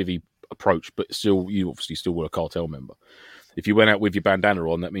civvy approach, but still, you obviously still were a cartel member. If you went out with your bandana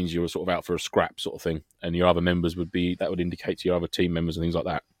on, that means you were sort of out for a scrap sort of thing, and your other members would indicate to your other team members and things like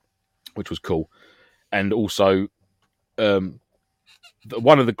that, which was cool. And also, one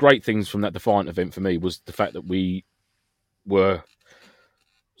of the great things from that Defiant event for me was the fact that we were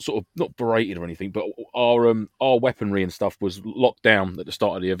sort of not berated or anything, but our weaponry and stuff was locked down at the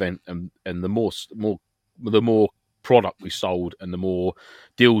start of the event, and the more product we sold and the more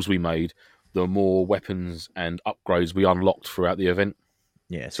deals we made, the more weapons and upgrades we unlocked throughout the event.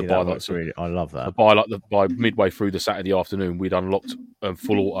 Yeah, so I love that. By midway through the Saturday afternoon, we'd unlocked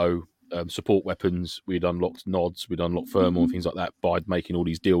full auto support weapons, we'd unlocked nods, we'd unlocked thermal and things like that by making all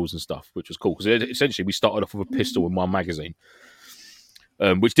these deals and stuff, which was cool because essentially we started off with a pistol and 1 magazine,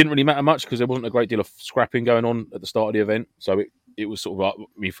 which didn't really matter much because there wasn't a great deal of scrapping going on at the start of the event. So it was sort of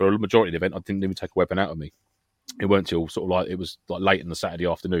like, for a majority of the event, I didn't even take a weapon out of me. It weren't till sort of like it was like late in the Saturday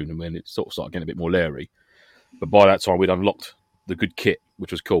afternoon, and when it sort of started getting a bit more leery. But by that time, we'd unlocked the good kit,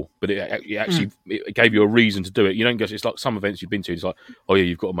 which was cool. But it actually it gave you a reason to do it. You don't guess it's like some events you've been to. It's like, oh yeah,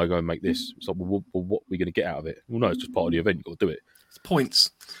 you've got to go and make this. It's like, well, what are we going to get out of it? Well, no, it's just part of the event. You've got to do it. It's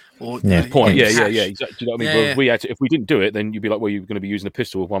points. Or point. Yeah, exactly. Do you know what I mean? Yeah. If we had to, if we didn't do it, then you'd be like, well, you're going to be using a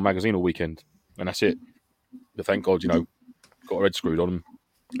pistol with 1 magazine all weekend, and that's it. But thank God, got our head screwed on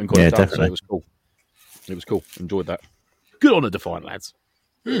and got it done. Definitely. So it was cool. It was cool. Enjoyed that. Good on the Defiant lads.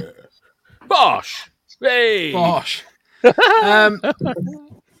 Bosh! Hey! Bosh. Yeah,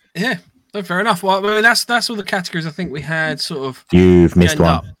 no, fair enough. Well, I mean, that's all the categories I think we had sort of. You've missed one.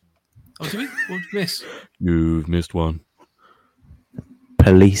 Up. Oh, did we? What did we miss? You've missed one.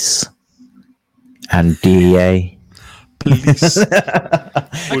 Police and DEA. Police.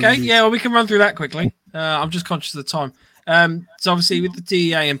 Okay, yeah, well, we can run through that quickly. I'm just conscious of the time. So obviously with the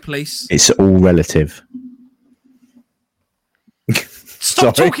DEA and police, It's all relative.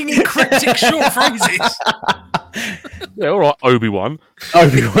 stop Sorry. talking in cryptic short phrases. Yeah, all right, Obi-Wan.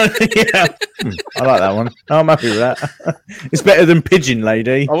 Obi-Wan. Yeah. I like that one. I'm happy with that. It's better than Pigeon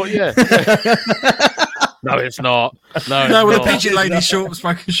Lady. Oh, yeah. No, it's not. No, No, with it's the not. pigeon lady short That is,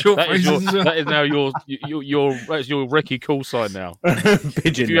 phrases. as well. that is now that's your Recce call sign now.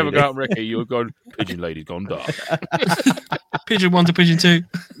 Pigeon If you ever Lady. go out Recce, you're going, Pigeon Lady's gone dark. Pigeon 1 to pigeon 2.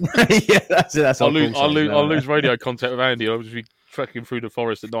 Yeah, that's it. That's I'll our lose, call I'll, sign lose, now. I'll lose radio contact with Andy. I'll just be trekking through the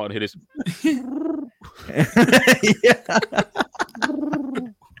forest at night and hear this. Yeah.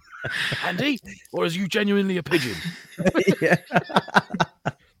 Andy, or is you genuinely a pigeon? Yeah.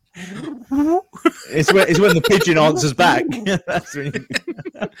 It's when the pigeon answers back. That's when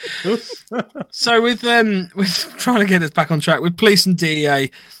So with trying to get us back on track with police and DEA,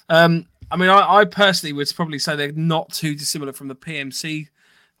 I mean, I personally would probably say they're not too dissimilar from the PMC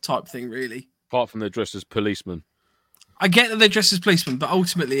type thing, really. Apart from they're dressed as policemen. I get that they're dressed as policemen, but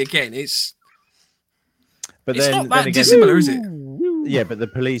ultimately, again, it's But it's then, not that then again, dissimilar, is it? yeah, but the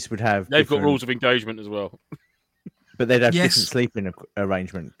police would have. They've got different- rules of engagement as well. But they'd have Yes. different sleeping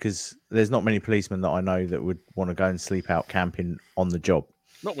arrangement because there's not many policemen that I know that would want to go and sleep out camping on the job.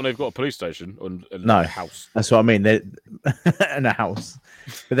 Not when they've got a police station and No. a house. That's what I mean. They're in a house,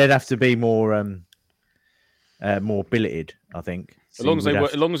 but they'd have to be more more billeted, I think. As long as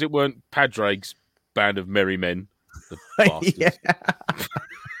as long as it weren't Padraig's band of merry men. The bastards. Yeah.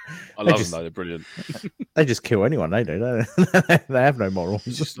 I love just- them though, they're brilliant. They just kill anyone. They do. Don't they? They have no morals.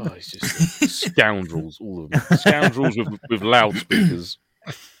 It's just scoundrels, all of them. Scoundrels with loudspeakers.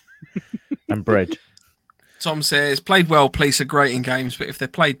 And bread. Tom says, played well, police are great in games, but if they're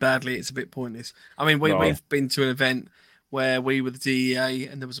played badly, it's a bit pointless. I mean, we've been to an event where we were the DEA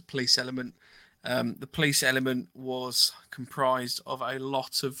and there was a police element. The police element was comprised of a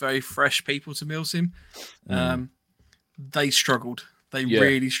lot of very fresh people to Milsim. They struggled. They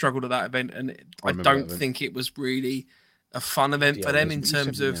really struggled at that event, and I don't think it was really a fun event for them in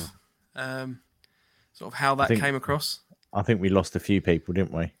terms of sort of how that came across. I think we lost a few people,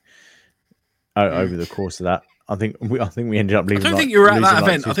 didn't we? Over the course of that, I think we ended up leaving. I don't think you were at that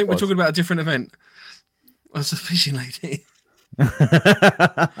event. I think we're talking about a different event. I was a fishing lady.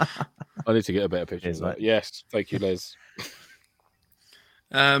 I need to get a better picture. Yes, thank you, Les.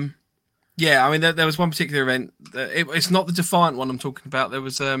 Yeah, I mean, there was one particular event. It's not the Defiant one I'm talking about. There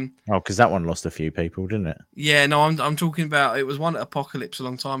was because that one lost a few people, didn't it? Yeah, no, I'm talking about. It was one at Apocalypse a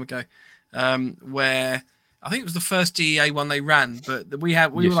long time ago, where I think it was the first DEA one they ran, but we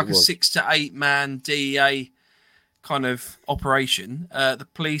were like a 6 to 8 man DEA kind of operation. The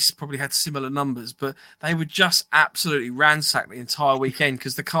police probably had similar numbers, but they would just absolutely ransack the entire weekend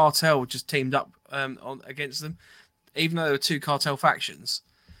because the cartel just teamed up against them, even though there were two cartel factions.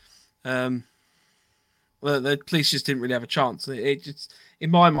 Well, the police just didn't really have a chance. It just, in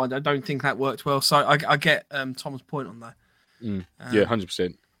my mind, I don't think that worked well. So I get Tom's point on that. Yeah,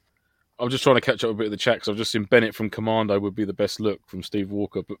 100%. I'm just trying to catch up a bit of the chat because I've just seen Bennett from Commando would be the best look from Steve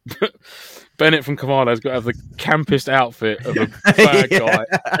Walker, but Bennett from Commando has got to have the campest outfit of a bad guy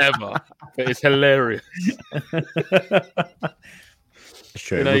ever. But it's hilarious.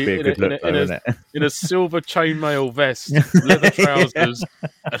 Sure, it would be a good look, isn't it? In a silver chainmail vest, leather trousers.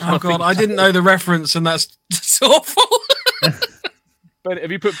 Oh God, I didn't know the reference, and that's awful. Bennett,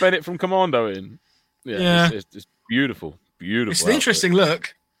 have you put Bennett from Commando in? Yeah. It's beautiful, beautiful. It's an interesting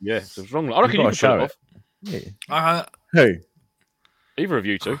look. Yeah, it's a wrong. I reckon you can show it off. Yeah. Who? Either of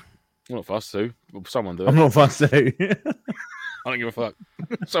you two. I'm not fussed to. Someone do it. I'm not fussed to. I don't give a fuck.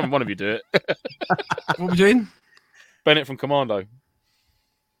 One of you do it. What are we doing? Bennett from Commando.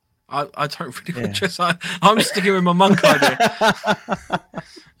 I don't really interest. I'm sticking with my monk idea.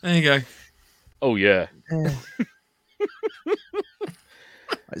 There you go. Oh yeah.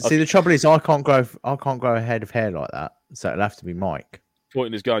 See, the trouble is, I can't grow a head of hair like that, so it'll have to be Mike.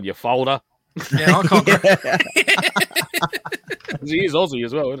 Pointing his gun, you folder. Yeah, I can't. He is Aussie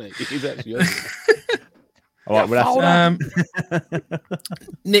as well, isn't he? He's actually Aussie. All right, we'll have to...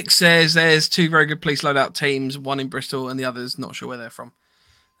 Nick says there's two very good police loadout teams, one in Bristol and the other's not sure where they're from.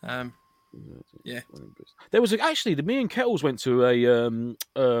 Yeah. There was actually me and Kettles went to a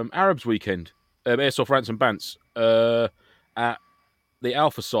Arabs weekend, Airsoft Ransom Bants at the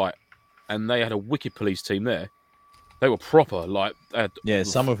Alpha site, and they had a wicked police team there. They were proper, like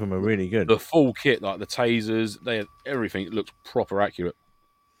some of them are really good. The full kit, like the tasers, they had everything. It looked proper accurate.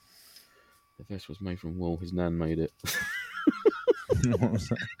 The vest was made from wool. His nan made it. What was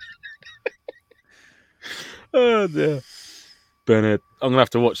that? Oh dear. Bennett, I'm gonna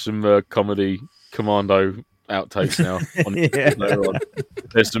have to watch some comedy Commando outtakes now. Later on.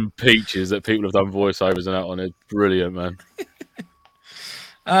 There's some peaches that people have done voiceovers and out on it. Brilliant, man.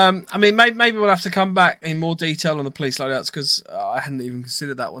 I mean, maybe we'll have to come back in more detail on the police loadouts because I hadn't even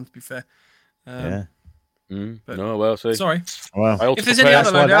considered that one. To be fair, yeah. But, no, well, see. Sorry. Well, if there's any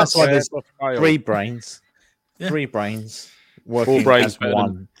other loadouts, that's why there's 3 brains. Yeah. 3 brains. 4 brains,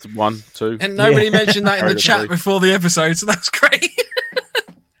 one. 1, 2. And nobody mentioned that in the chat before the episode, so that's great.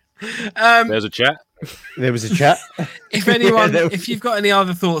 There's a chat. There was a chat. If anyone, if you've got any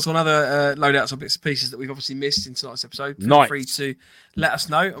other thoughts on other loadouts or bits and pieces that we've obviously missed in tonight's episode, feel free to let us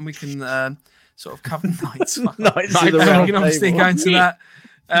know, and we can sort of cover nights. We can obviously go into that.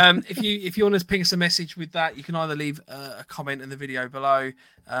 If you want to ping us a message with that, you can either leave a comment in the video below,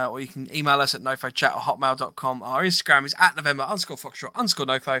 or you can email us at nofochat@hotmail.com. Our Instagram is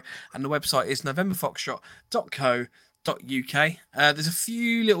 @November_Foxtrot_Nofo, and the website is novemberfoxtrot.co.uk. There's a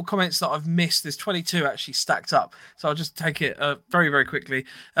few little comments that I've missed. There's 22 actually stacked up, so I'll just take it very, very quickly.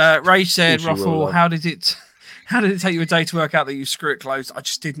 Ray said, Ruffle, how did it take you a day to work out that you screw it closed? I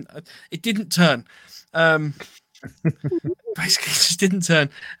just didn't. It didn't turn. Basically, it just didn't turn.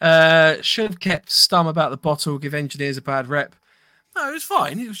 Should have kept stum about the bottle, give engineers a bad rep. No, it was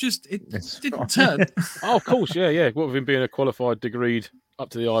fine. It was just, it didn't turn. Oh, of course, yeah. What with him being a qualified, degreed, up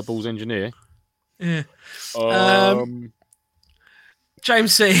to the eyeballs engineer. Yeah.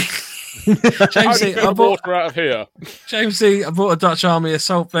 James C. James C. I bought water out of here. James C. I bought a Dutch Army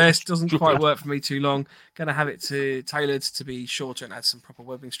assault vest. Doesn't quite work for me too long. Going to have it tailored to be shorter and add some proper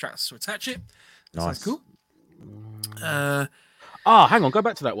webbing straps to attach it. Nice. Sounds cool. Hang on, go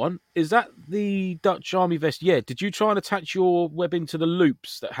back to that one. Is that the Dutch Army vest? Yeah. Did you try and attach your web into the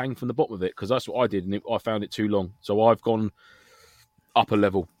loops that hang from the bottom of it? Because that's what I did, and I found it too long. So I've gone upper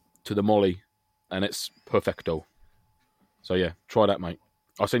level to the Molly, and it's perfecto. So yeah, try that, mate.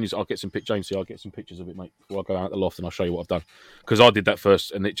 I'll send you. I'll get some pictures. James, I'll get some pictures of it, mate, before I go out at the loft, and I'll show you what I've done. Because I did that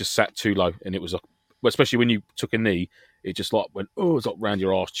first, and it just sat too low, and it was especially when you took a knee, it just like went it's like round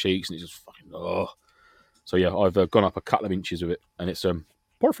your arse cheeks, and it just fucking So yeah, I've gone up a couple of inches with it, and it's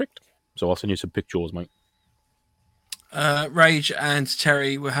perfect. So I'll send you some pictures, mate. Rage and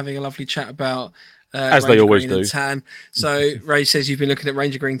Terry were having a lovely chat about as Ranger they always Green and do. Tan. So Rage says you've been looking at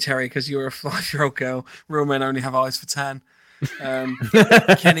Ranger Green Terry because you're a 5-year-old girl. Real men only have eyes for tan.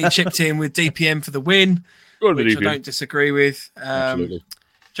 Kenny chipped in with DPM for the win, which I don't disagree with. Absolutely.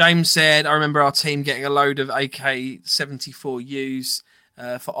 James said, I remember our team getting a load of AK-74Us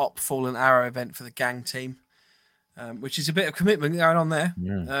for Op Fallen Arrow event for the gang team, which is a bit of commitment going on there.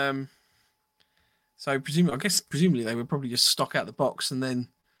 Yeah. So presumably they would probably just stock out the box and then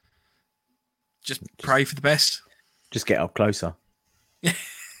just pray for the best. Just get up closer.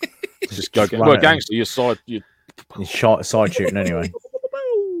 Just go get gangster. You're side shooting anyway.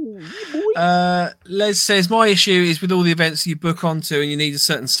 Les says, my issue is with all the events you book onto and you need a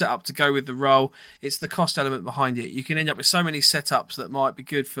certain setup to go with the role. It's the cost element behind it. You can end up with so many setups that might be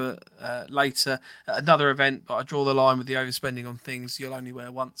good for later at another event, but I draw the line with the overspending on things you'll only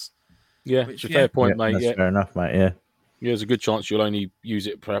wear once. Yeah, it's a fair point, mate. That's fair enough, mate. Yeah. Yeah, there's a good chance you'll only use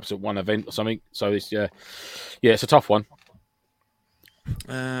it perhaps at one event or something. So it's it's a tough one.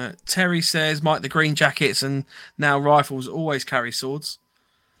 Terry says, Mike, the green jackets and now rifles always carry swords.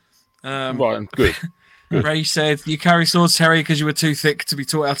 Right, and good. Ray said, you carry swords, Terry, because you were too thick to be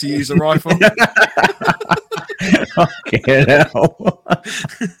taught how to use a rifle.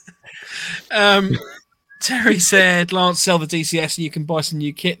 Terry said, Lance, sell the DCS and you can buy some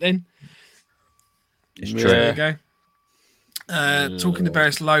new kit then. It's true. There you go. Talking to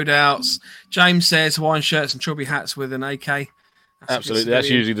various loadouts. James says Hawaiian shirts and chubby hats with an AK. Absolutely. That's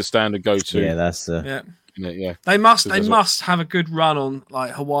usually the standard go-to. Yeah, that's the... Yeah. They must have a good run on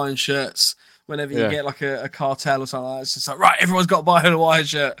like Hawaiian shirts whenever you get like a cartel or something like that. It's just like, right, everyone's got to buy a Hawaiian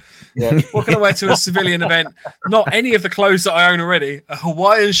shirt. Yeah. What can I wear to a civilian event? Not any of the clothes that I own already. A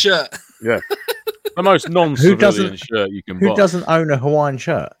Hawaiian shirt. Yeah. The most non-civilian shirt you can buy. Who doesn't own a Hawaiian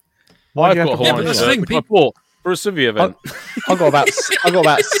shirt? I've got a Hawaiian shirt. I bought for a civvy event. I got about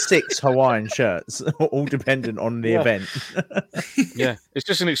 6 Hawaiian shirts, all dependent on the event. Yeah, it's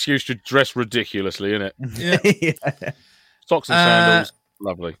just an excuse to dress ridiculously, isn't it? Yeah. Socks and sandals,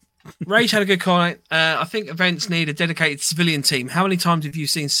 lovely. Rage had a good comment. I think events need a dedicated civilian team. How many times have you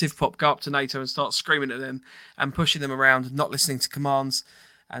seen CivPop go up to NATO and start screaming at them and pushing them around and not listening to commands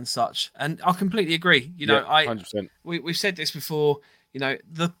and such? And I completely agree. 100%. We've said this before.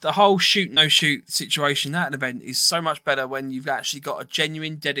 The whole shoot no shoot situation at an event is so much better when you've actually got a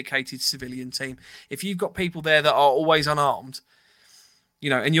genuine dedicated civilian team. If you've got people there that are always unarmed,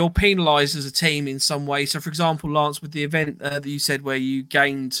 and you're penalised as a team in some way. So, for example, Lance, with the event that you said where you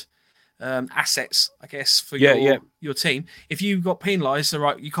gained assets, I guess, for your team, if you got penalised, so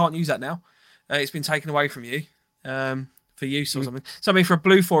right, you can't use that now. It's been taken away from you for use or something. So, I mean, for a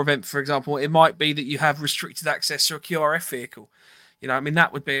Blue 4 event, for example, it might be that you have restricted access to a QRF vehicle.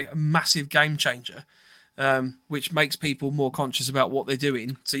 That would be a massive game changer, which makes people more conscious about what they're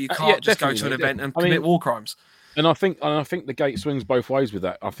doing. So you can't just go to an event and commit war crimes. And I think the gate swings both ways with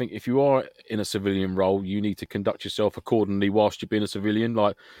that. I think if you are in a civilian role, you need to conduct yourself accordingly whilst you're being a civilian.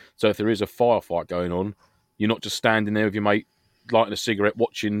 So if there is a firefight going on, you're not just standing there with your mate lighting a cigarette,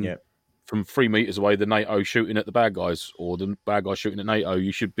 watching from 3 meters away the NATO shooting at the bad guys or the bad guys shooting at NATO.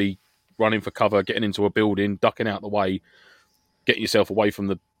 You should be running for cover, getting into a building, ducking out the way. Getting yourself away from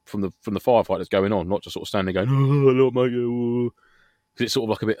the firefight that's going on, not just sort of standing there going, look, mate, because it's sort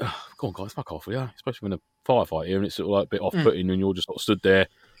of like a bit, come on, guys, fuck off, yeah. Especially when a firefight here, and it's sort of like a bit off-putting, and you're just sort of stood there,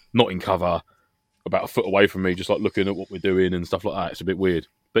 not in cover, about a foot away from me, just like looking at what we're doing and stuff like that. It's a bit weird,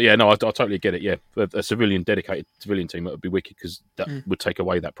 but yeah, no, I totally get it. Yeah, a dedicated civilian team, that would be wicked because that would take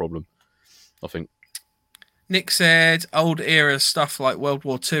away that problem, I think. Nick said old era stuff like World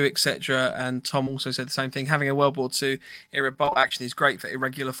War II, etc. And Tom also said the same thing. Having a World War II era bolt action is great for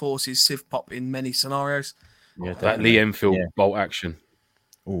irregular forces, CivPop in many scenarios. Yeah, that Lee Enfield bolt action.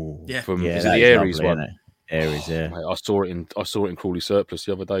 Ooh. Yeah. From is it the Aries lovely, one? Aries, yeah. Mate, I saw it in Crawley Surplus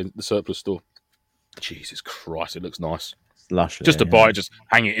the other day, the surplus store. Jesus Christ, it looks nice. It's lush. Just to buy it, just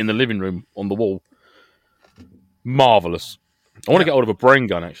hang it in the living room on the wall. Marvellous. I want to get hold of a brain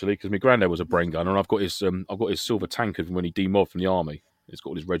gun actually, because my granddad was a brain gunner, and I've got his silver tankard from when he demobbed from the army. It's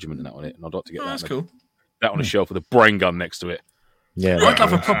got all his regiment and that on it, and I'd like to get that. That's cool. That on a shelf with a brain gun next to it. Yeah,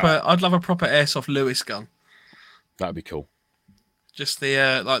 I'd love a proper airsoft Lewis gun. That'd be cool. Just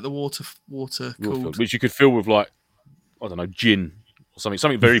the like the water cooled. Which you could fill with like, I don't know, gin or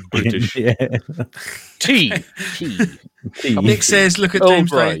something very British. yeah. Tea. Nick says, "Look at Earl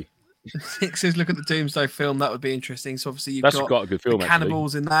Doomsday." Grey. Nick says, "Look at the Doomsday film. That would be interesting." So obviously you've That's got quite a good film. the Actually.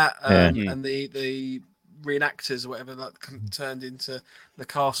 cannibals in that, Yeah. and the reenactors or whatever that turned into the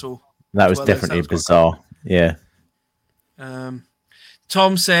castle. That was Well, definitely that was bizarre. Yeah.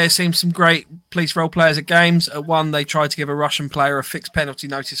 Tom says, "Seems some great police role players at games. At one, they tried to give a Russian player a fixed penalty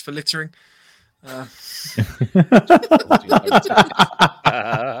notice for littering." Which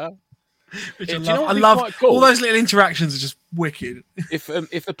I love. Cool? All those little interactions are just wicked. If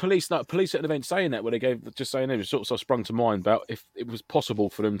the police at an event saying that, where they gave just saying it sort of sprung to mind about if it was possible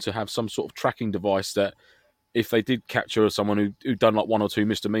for them to have some sort of tracking device that if they did capture someone who'd done like one or two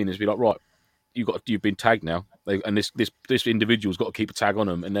misdemeanors, be like, right, you've been tagged now, and this individual's got to keep a tag on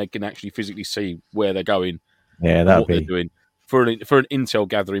them, and they can actually physically see where they're going, Yeah, what they're doing for an intel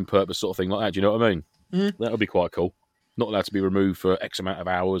gathering purpose, sort of thing like that. Do you know what I mean? That would be quite cool. Not allowed to be removed for X amount of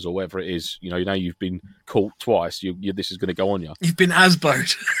hours or whatever it is. You know, you've been caught twice. This is going to go on you. You've been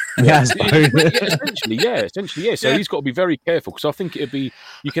Asboed. Essentially, yeah. So he's got to be very careful because I think you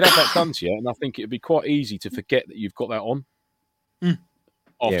could have that done to you, and I think it'd be quite easy to forget that you've got that on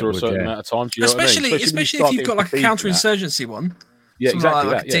after a certain amount of time. Do you know what I mean? Especially if you've got like a counterinsurgency one. Yeah,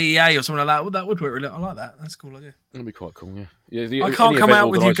 exactly. Like a DEA or something like that. Well, that would work really. I like that. That's a cool idea. That'd be quite cool. Yeah. I can't come out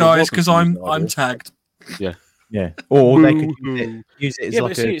with you guys because I'm tagged. Yeah. Yeah. Or they could use it as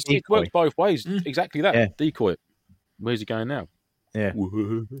like a decoy. It works both ways. Exactly that. Yeah. Decoy. Where's he going now? Yeah.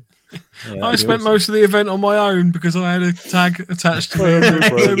 I spent most of the event on my own because I had a tag attached to me.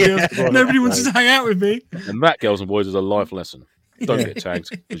 Nobody wanted to hang out with me. And that, girls and boys, is a life lesson. Don't get tagged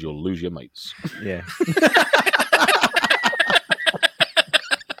because you'll lose your mates. Yeah.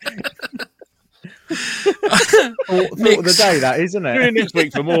 Thought of the day, that isn't Tune in it? next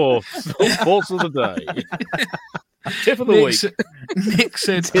week for more thoughts of the day. Tip of the week. Nick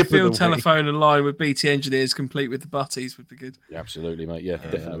said a field telephone and line with BT engineers complete with the butties would be good. Yeah, absolutely, mate. Yeah,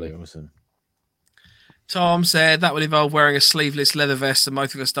 definitely. Awesome. Tom said that would involve wearing a sleeveless leather vest, and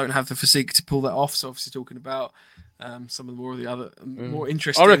most of us don't have the physique to pull that off. So obviously talking about some of the other more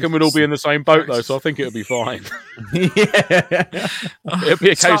interesting. I reckon we'd all be in the same boat though, so I think it'll be fine. It'll be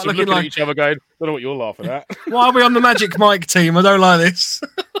a case of looking at each other going, "Don't know what you're laughing at." Why are we on the Magic Mike team? I don't like this.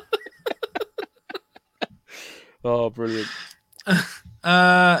 Oh, brilliant.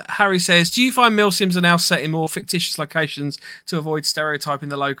 Harry says, do you find milsims are now set in more fictitious locations to avoid stereotyping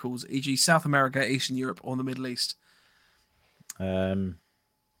the locals, e.g. South America, Eastern Europe, or the Middle East? Well,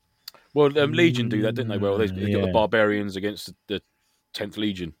 Legion do that, didn't they? Well, they've got the barbarians against the 10th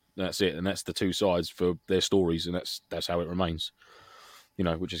Legion. That's it, and that's the two sides for their stories, and that's how it remains. You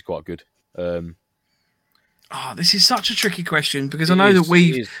know, which is quite good. This is such a tricky question because I know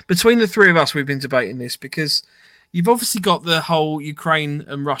that between the three of us, we've been debating this because you've obviously got the whole Ukraine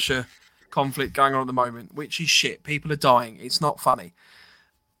and Russia conflict going on at the moment, which is shit. People are dying. It's not funny.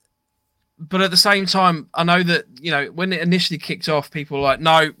 But at the same time, I know that, you know, when it initially kicked off, people were like,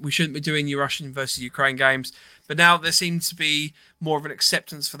 no, we shouldn't be doing Russian versus Ukraine games. But now there seems to be more of an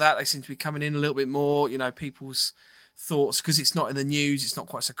acceptance for that. They seem to be coming in a little bit more, you know, people's thoughts, because it's not in the news. It's not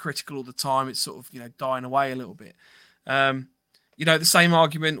quite so critical all the time. It's sort of, you know, dying away a little bit. You know, the same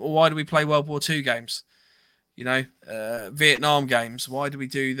argument, well, why do we play World War II games? You know, Vietnam games. Why do we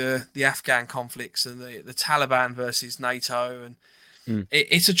do the Afghan conflicts and the Taliban versus NATO? And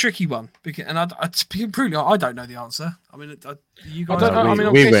it's a tricky one. And I don't know the answer. I mean, you guys. I don't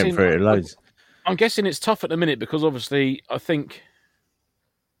know. We went through it loads. I'm guessing it's tough at the minute because obviously I think,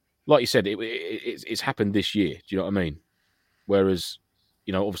 like you said, it's happened this year. Do you know what I mean? Whereas,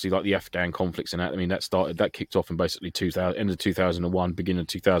 you know, obviously like the Afghan conflicts and that. I mean, that kicked off in basically end of 2001, beginning of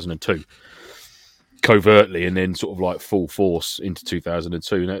 2002. Covertly, and then sort of like full force into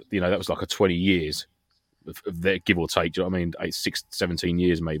 2002. And that was like a 20 years of their give or take. Do you know what I mean? 17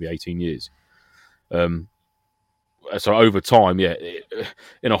 years, maybe 18 years. So over time,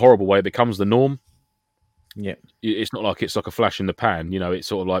 in a horrible way, it becomes the norm. Yeah, it's not like it's like a flash in the pan. You know, it's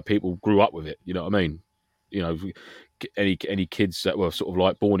sort of like people grew up with it. You know what I mean? You know, any kids that were sort of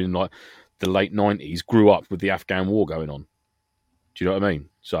like born in like the late 90s grew up with the Afghan war going on. Do you know what I mean?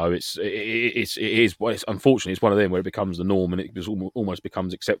 So it is unfortunately it's one of them where it becomes the norm and it almost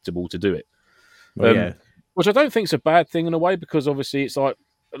becomes acceptable to do it. Which I don't think is a bad thing in a way, because obviously it's like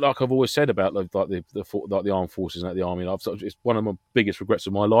I've always said about the armed forces and the army. It's one of my biggest regrets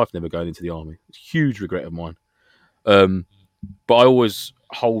of my life never going into the army. It's a huge regret of mine. But I always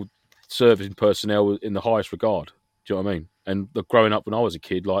hold serving personnel in the highest regard. Do you know what I mean? And growing up when I was a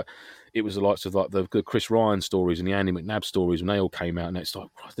kid, like it was the likes of like the Chris Ryan stories and the Andy McNabb stories when they all came out, and it's like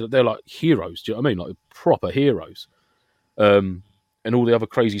they're like heroes. Do you know what I mean? Like proper heroes. And all the other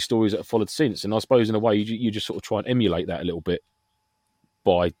crazy stories that have followed since. And I suppose in a way you just sort of try and emulate that a little bit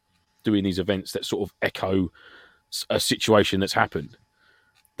by doing these events that sort of echo a situation that's happened.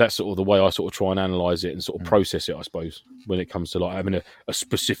 That's sort of the way I sort of try and analyze it and sort of process it, I suppose, when it comes to like having a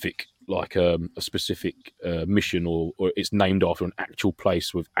specific mission or it's named after an actual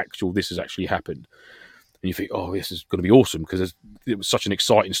place with this has actually happened. And you think, oh, this is going to be awesome because it was such an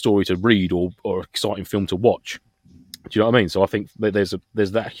exciting story to read or exciting film to watch. Do you know what I mean? So I think that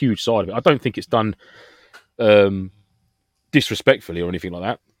there's that huge side of it. I don't think it's done disrespectfully or anything like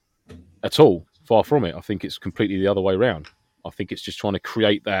that at all. Far from it. I think it's completely the other way around. I think it's just trying to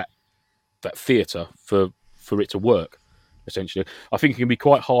create that theatre for it to work, essentially. I think it can be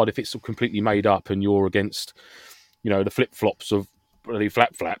quite hard if it's completely made up and you're against, the flip-flops of bloody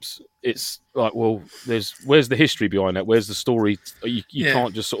flap-flaps. It's like, well, where's the history behind that? Where's the story? You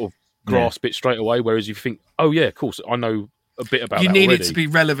can't just sort of grasp it straight away, whereas you think, oh, yeah, of course, I know a bit about you that need already. It to be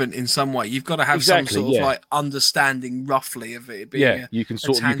relevant in some way. You've got to have some sort of like understanding roughly of it being you can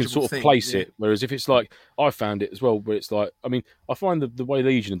sort of place it. Whereas if it's like, I found it as well, where it's like, I mean, I find the way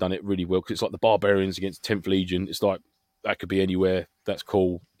Legion have done it really well, because it's like the Barbarians against 10th Legion. It's like, that could be anywhere. That's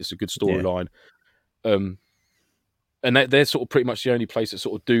cool. It's a good storyline. And they're sort of pretty much the only place that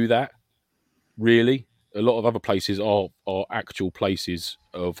sort of do that, really. A lot of other places are actual places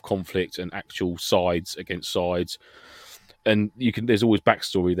of conflict and actual sides against sides. And there's always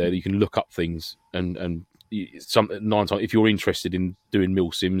backstory there. You can look up things and 9 times, if you're interested in doing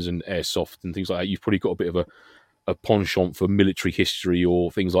mil sims and airsoft and things like that, you've probably got a bit of a penchant for military history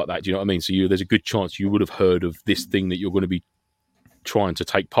or things like that. Do you know what I mean? So there's a good chance you would have heard of this thing that you're going to be trying to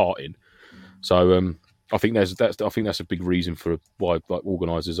take part in. So I think that's a big reason for why like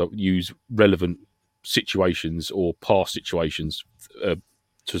organisers use relevant situations or past situations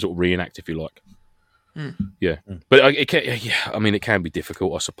to sort of reenact, if you like. But it can be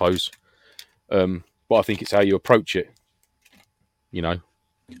difficult, I suppose. But I think it's how you approach it. It's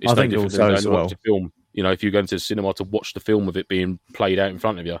I think also as well. To film. If you're going to the cinema to watch the film of it being played out in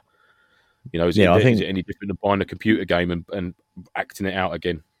front of you, is it any different than buying a computer game and acting it out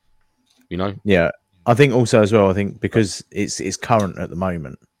again? Yeah, I think also as well. I think because it's current at the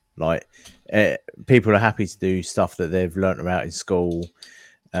moment. Like people are happy to do stuff that they've learnt about in school.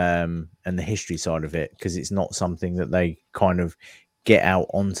 And the history side of it, because it's not something that they kind of get out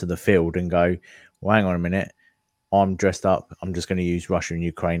onto the field and go, well, hang on a minute, I'm dressed up. I'm just going to use Russia and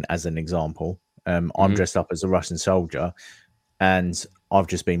Ukraine as an example. I'm dressed up as a Russian soldier and I've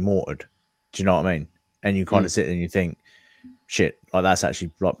just been mortared. Do you know what I mean? And you kind of sit there and you think, shit, like that's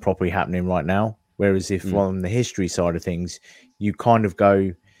actually like properly happening right now. Whereas if on the history side of things, you kind of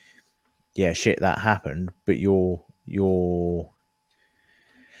go, yeah, shit, that happened, but you're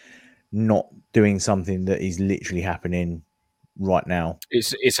not doing something that is literally happening right now.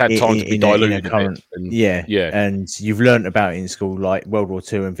 It's had time to be diluted. And you've learnt about it in school, like World War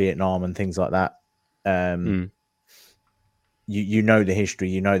II and Vietnam and things like that. You know the history,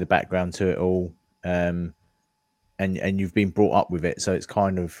 you know the background to it all, and you've been brought up with it. So it's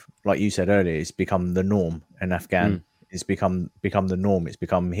kind of like you said earlier, it's become the norm in Afghan. It's become the norm. It's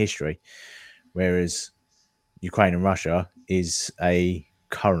become history, whereas Ukraine and Russia is a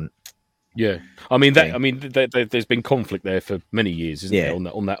current. Yeah, I mean there's been conflict there for many years, isn't there?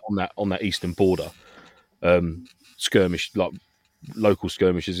 On that eastern border, skirmish, like local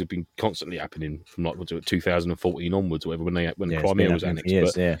skirmishes have been constantly happening from like 2014 onwards, or whatever, when Crimea was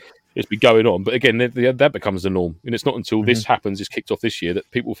annexed. It's been going on, but again, that becomes the norm, and it's not until this happens, it's kicked off this year, that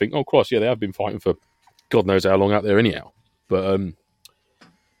people think, oh, cross, they have been fighting for God knows how long out there anyhow. But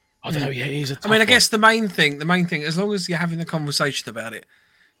I don't know. Yeah, it is a tough I guess the main thing, as long as you're having a conversation about it,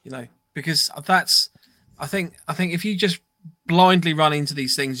 because I think if you just blindly run into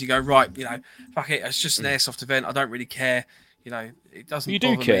these things, you go, right, fuck it, it's just an airsoft event. I don't really care. It doesn't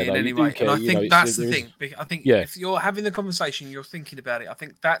bother me in any way. And I think that's the thing. I think if you're having the conversation, you're thinking about it, I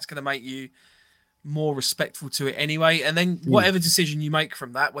think that's going to make you more respectful to it anyway. And then whatever decision you make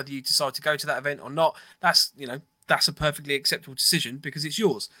from that, whether you decide to go to that event or not, that's a perfectly acceptable decision because it's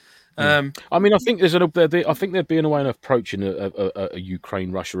yours. I think there'd be an way of approaching a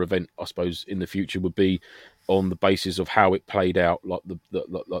Ukraine-Russia event, I suppose, in the future would be on the basis of how it played out, like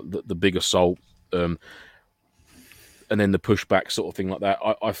the big assault, and then the pushback sort of thing like that.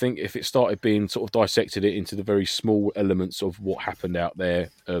 I think if it started being sort of dissected it into the very small elements of what happened out there,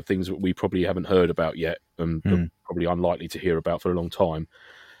 things that we probably haven't heard about yet, and probably unlikely to hear about for a long time,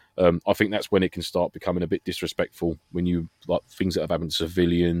 I think that's when it can start becoming a bit disrespectful, when you like things that have happened to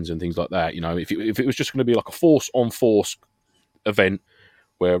civilians and things like that. You know, if it was just going to be like a force on force event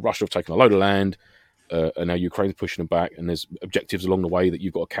where Russia have taken a load of land and now Ukraine's pushing them back, and there's objectives along the way that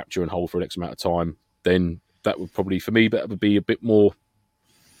you've got to capture and hold for an X amount of time, then that would probably, for me, that would be a bit more.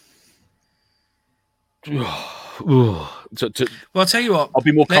 Well, I'll tell you what. I'll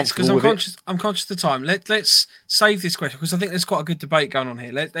be more comfortable because I'm conscious of the time. Let's save this question because I think there's quite a good debate going on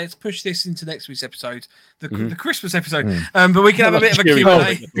here. Let's push this into next week's episode, the Christmas episode. But we can have a bit of a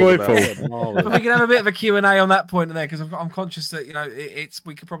Q&A. But we can have a bit of a Q&A on that point there, because I'm conscious that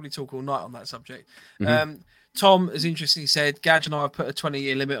we could probably talk all night on that subject. Tom has interestingly said, Gadge and I have put a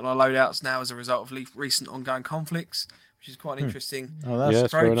 20-year limit on our loadouts now as a result of recent ongoing conflicts, which is quite interesting. Oh,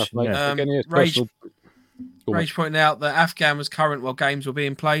 that's fair enough, mate. Rage pointing out that Afghan was current while games were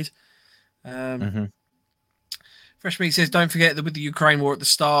being played. Fresh Meat says, don't forget that with the Ukraine war at the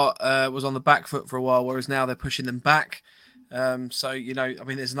start, was on the back foot for a while, whereas now they're pushing them back. So,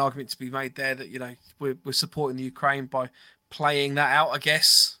 there's an argument to be made there that, we're supporting the Ukraine by playing that out, I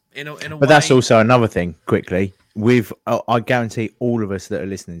guess, in a way. But that's also another thing, quickly. I guarantee all of us that are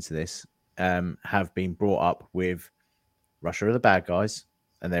listening to this have been brought up with Russia are the bad guys,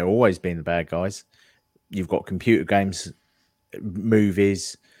 and they're always been the bad guys. You've got computer games,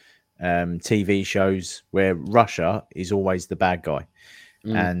 movies, TV shows where Russia is always the bad guy.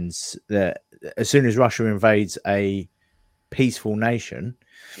 And as soon as Russia invades a peaceful nation,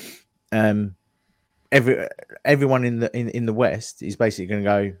 everyone in the West is basically going to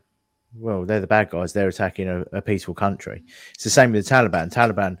go, well, they're the bad guys. They're attacking a peaceful country. It's the same with the Taliban.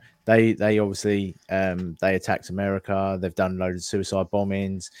 Taliban, they obviously they attacked America. They've done loads of suicide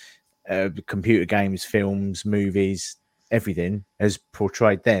bombings. Computer games, films, movies, everything has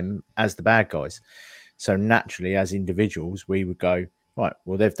portrayed them as the bad guys. So naturally, as individuals, we would go, right,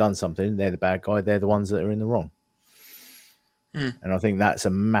 well, they've done something. They're the bad guy. They're the ones that are in the wrong. And I think that's a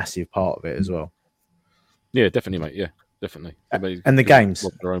massive part of it as well. Yeah, definitely, mate. Yeah, definitely. And the games,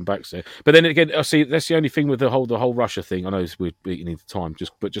 their own backs there. But then again, I see that's the only thing with the whole Russia thing. I know we're beating into time,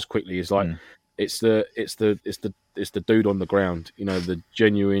 but just quickly, is like it's the dude on the ground. The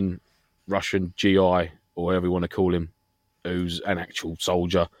genuine Russian GI, or whatever you want to call him, who's an actual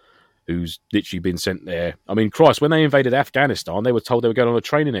soldier, who's literally been sent there. I mean, Christ, when they invaded Afghanistan, they were told they were going on a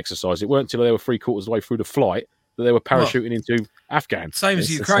training exercise. It weren't until they were 3/4 of the way through the flight that they were parachuting into Afghan. Same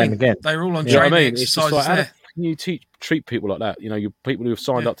as Ukraine. They were all on training exercises like, there. How can you treat people like that? You people who have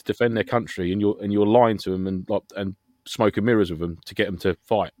signed up to defend their country, and you're lying to them and smoking mirrors with them to get them to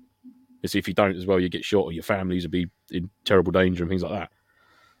fight. It's if you don't as well, you get shot, or your families will be in terrible danger and things like that.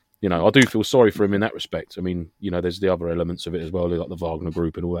 I do feel sorry for him in that respect. I mean, there's the other elements of it as well, like the Wagner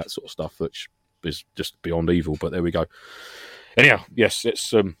Group and all that sort of stuff, which is just beyond evil. But there we go. Anyhow, yes,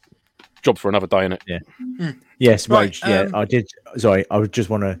 it's job for another day, innit? Yeah. Yes, right. I did. Sorry, I would just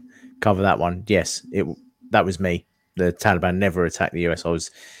want to cover that one. Yes, that was me. The Taliban never attacked the US.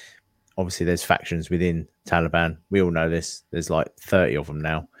 Obviously there's factions within Taliban. We all know this. There's like 30 of them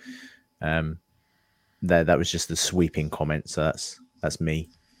now. That was just the sweeping comment. So that's me.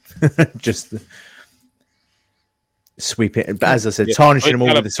 Just sweep it, but as I said, tarnishing them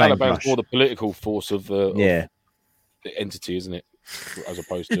all with the same brush. Taliban's more the political force of the entity, isn't it? As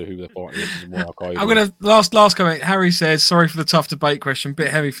opposed to who they're fighting against. I'm gonna last comment. Harry says, "Sorry for the tough debate question. Bit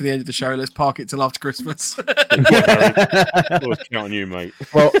heavy for the end of the show. Let's park it till after Christmas." Always count on you, mate.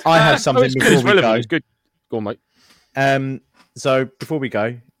 Well, I have something before we go. It's good. Go on, mate. So before we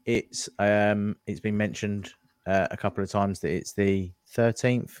go, it's been mentioned a couple of times that it's the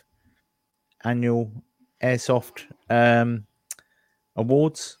 13th annual Airsoft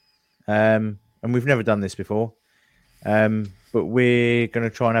Awards, and we've never done this before, but we're going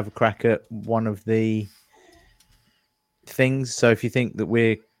to try and have a crack at one of the things. So if you think that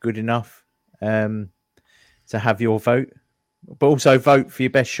we're good enough to have your vote, but also vote for your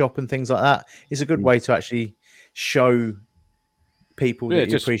best shop and things like that, it's a good way to actually show people that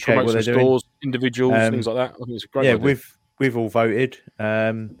you appreciate what they're doing. Individuals, things like that. I think it's a great idea. We've all voted.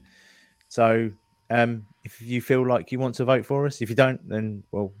 So if you feel like you want to vote for us, if you don't, then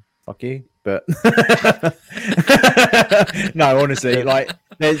well, fuck you. But no, honestly, like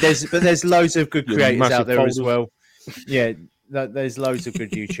there's loads of good creators out there as well. Yeah, there's loads of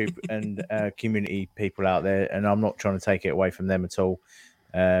good YouTube and community people out there, and I'm not trying to take it away from them at all.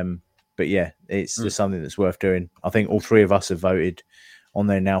 But yeah, it's just something that's worth doing. I think all three of us have voted on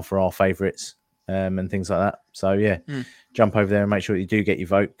there now for our favourites and things like that. So yeah, jump over there and make sure that you do get your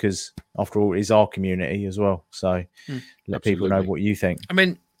vote, because after all, it is our community as well. So let people know what you think. I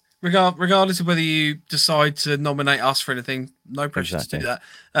mean, regardless of whether you decide to nominate us for anything, no pressure to do that.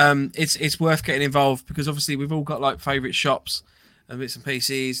 It's worth getting involved because obviously we've all got like favourite shops and bits and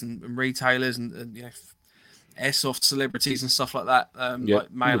pieces and retailers and you know, airsoft celebrities and stuff like that.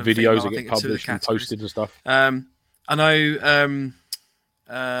 Like male the and videos female, that get published and posted and stuff. I know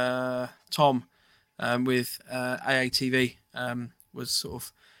Tom with AATV was sort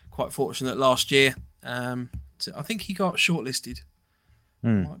of quite fortunate last year. I think he got shortlisted.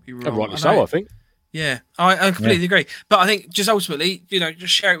 Might be wrong. Rightly so, I think. Yeah, I completely agree. But I think just ultimately, you know,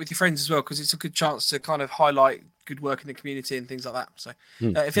 just share it with your friends as well because it's a good chance to kind of highlight good work in the community and things like that. So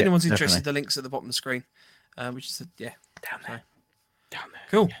if anyone's interested, the link's at the bottom of the screen, which is down there.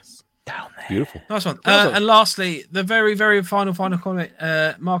 Cool. Yes. Down there. Beautiful. Nice one. And lastly, the very, very final comment.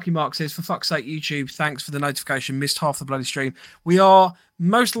 Marky Mark says, for fuck's sake, YouTube, thanks for the notification. Missed half the bloody stream. We are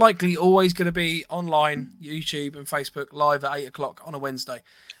most likely always going to be online, YouTube and Facebook, live at 8 o'clock on a Wednesday.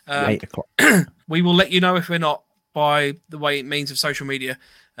 8 o'clock. We will let you know if we're not by the way it means of social media.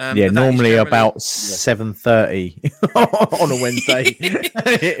 Normally about 7:30 on a Wednesday.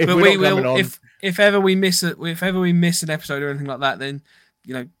 But we will, if ever we miss it, if ever we miss an episode or anything like that, then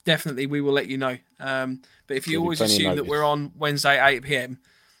you know definitely we will let you know. But if you always assume that we're on Wednesday at 8 p.m,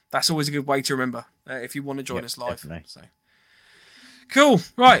 that's always a good way to remember if you want to join us live. Definitely. So cool,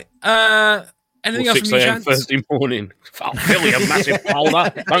 right? Anything else from you, Chance? Thursday morning. Oh, Billy, a massive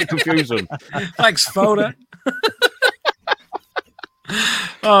folder. Don't confuse them. Thanks, folder.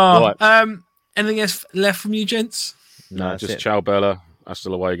 Anything else left from you, gents? No, just ciao, Bella. Hasta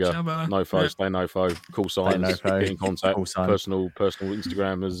luego. Ciao, Bella. Nofo, stay nofo. Call signs. Get in contact. Personal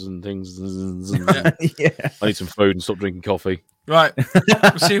Instagrammers and things. I need some food and stop drinking coffee. Right.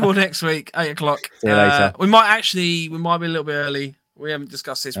 We'll see you all next week, 8 o'clock. See you later. We might be a little bit early. We haven't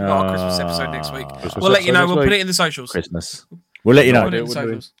discussed this. We've got our Christmas episode next week. Christmas We'll let you know. episode We'll next put it in the socials. Christmas. We'll let you know. Put it in the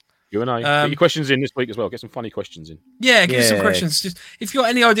socials. Q&A. Get your questions in this week as well. Get some funny questions in. Yeah, give us some questions. Just if you've got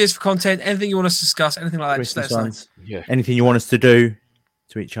any ideas for content, anything you want us to discuss, anything like that, Christmas just let us ones. know. Yeah. Anything you want us to do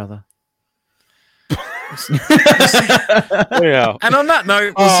to each other. Yeah. And on that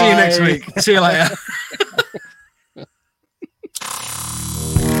note, we'll see you next week. See you later.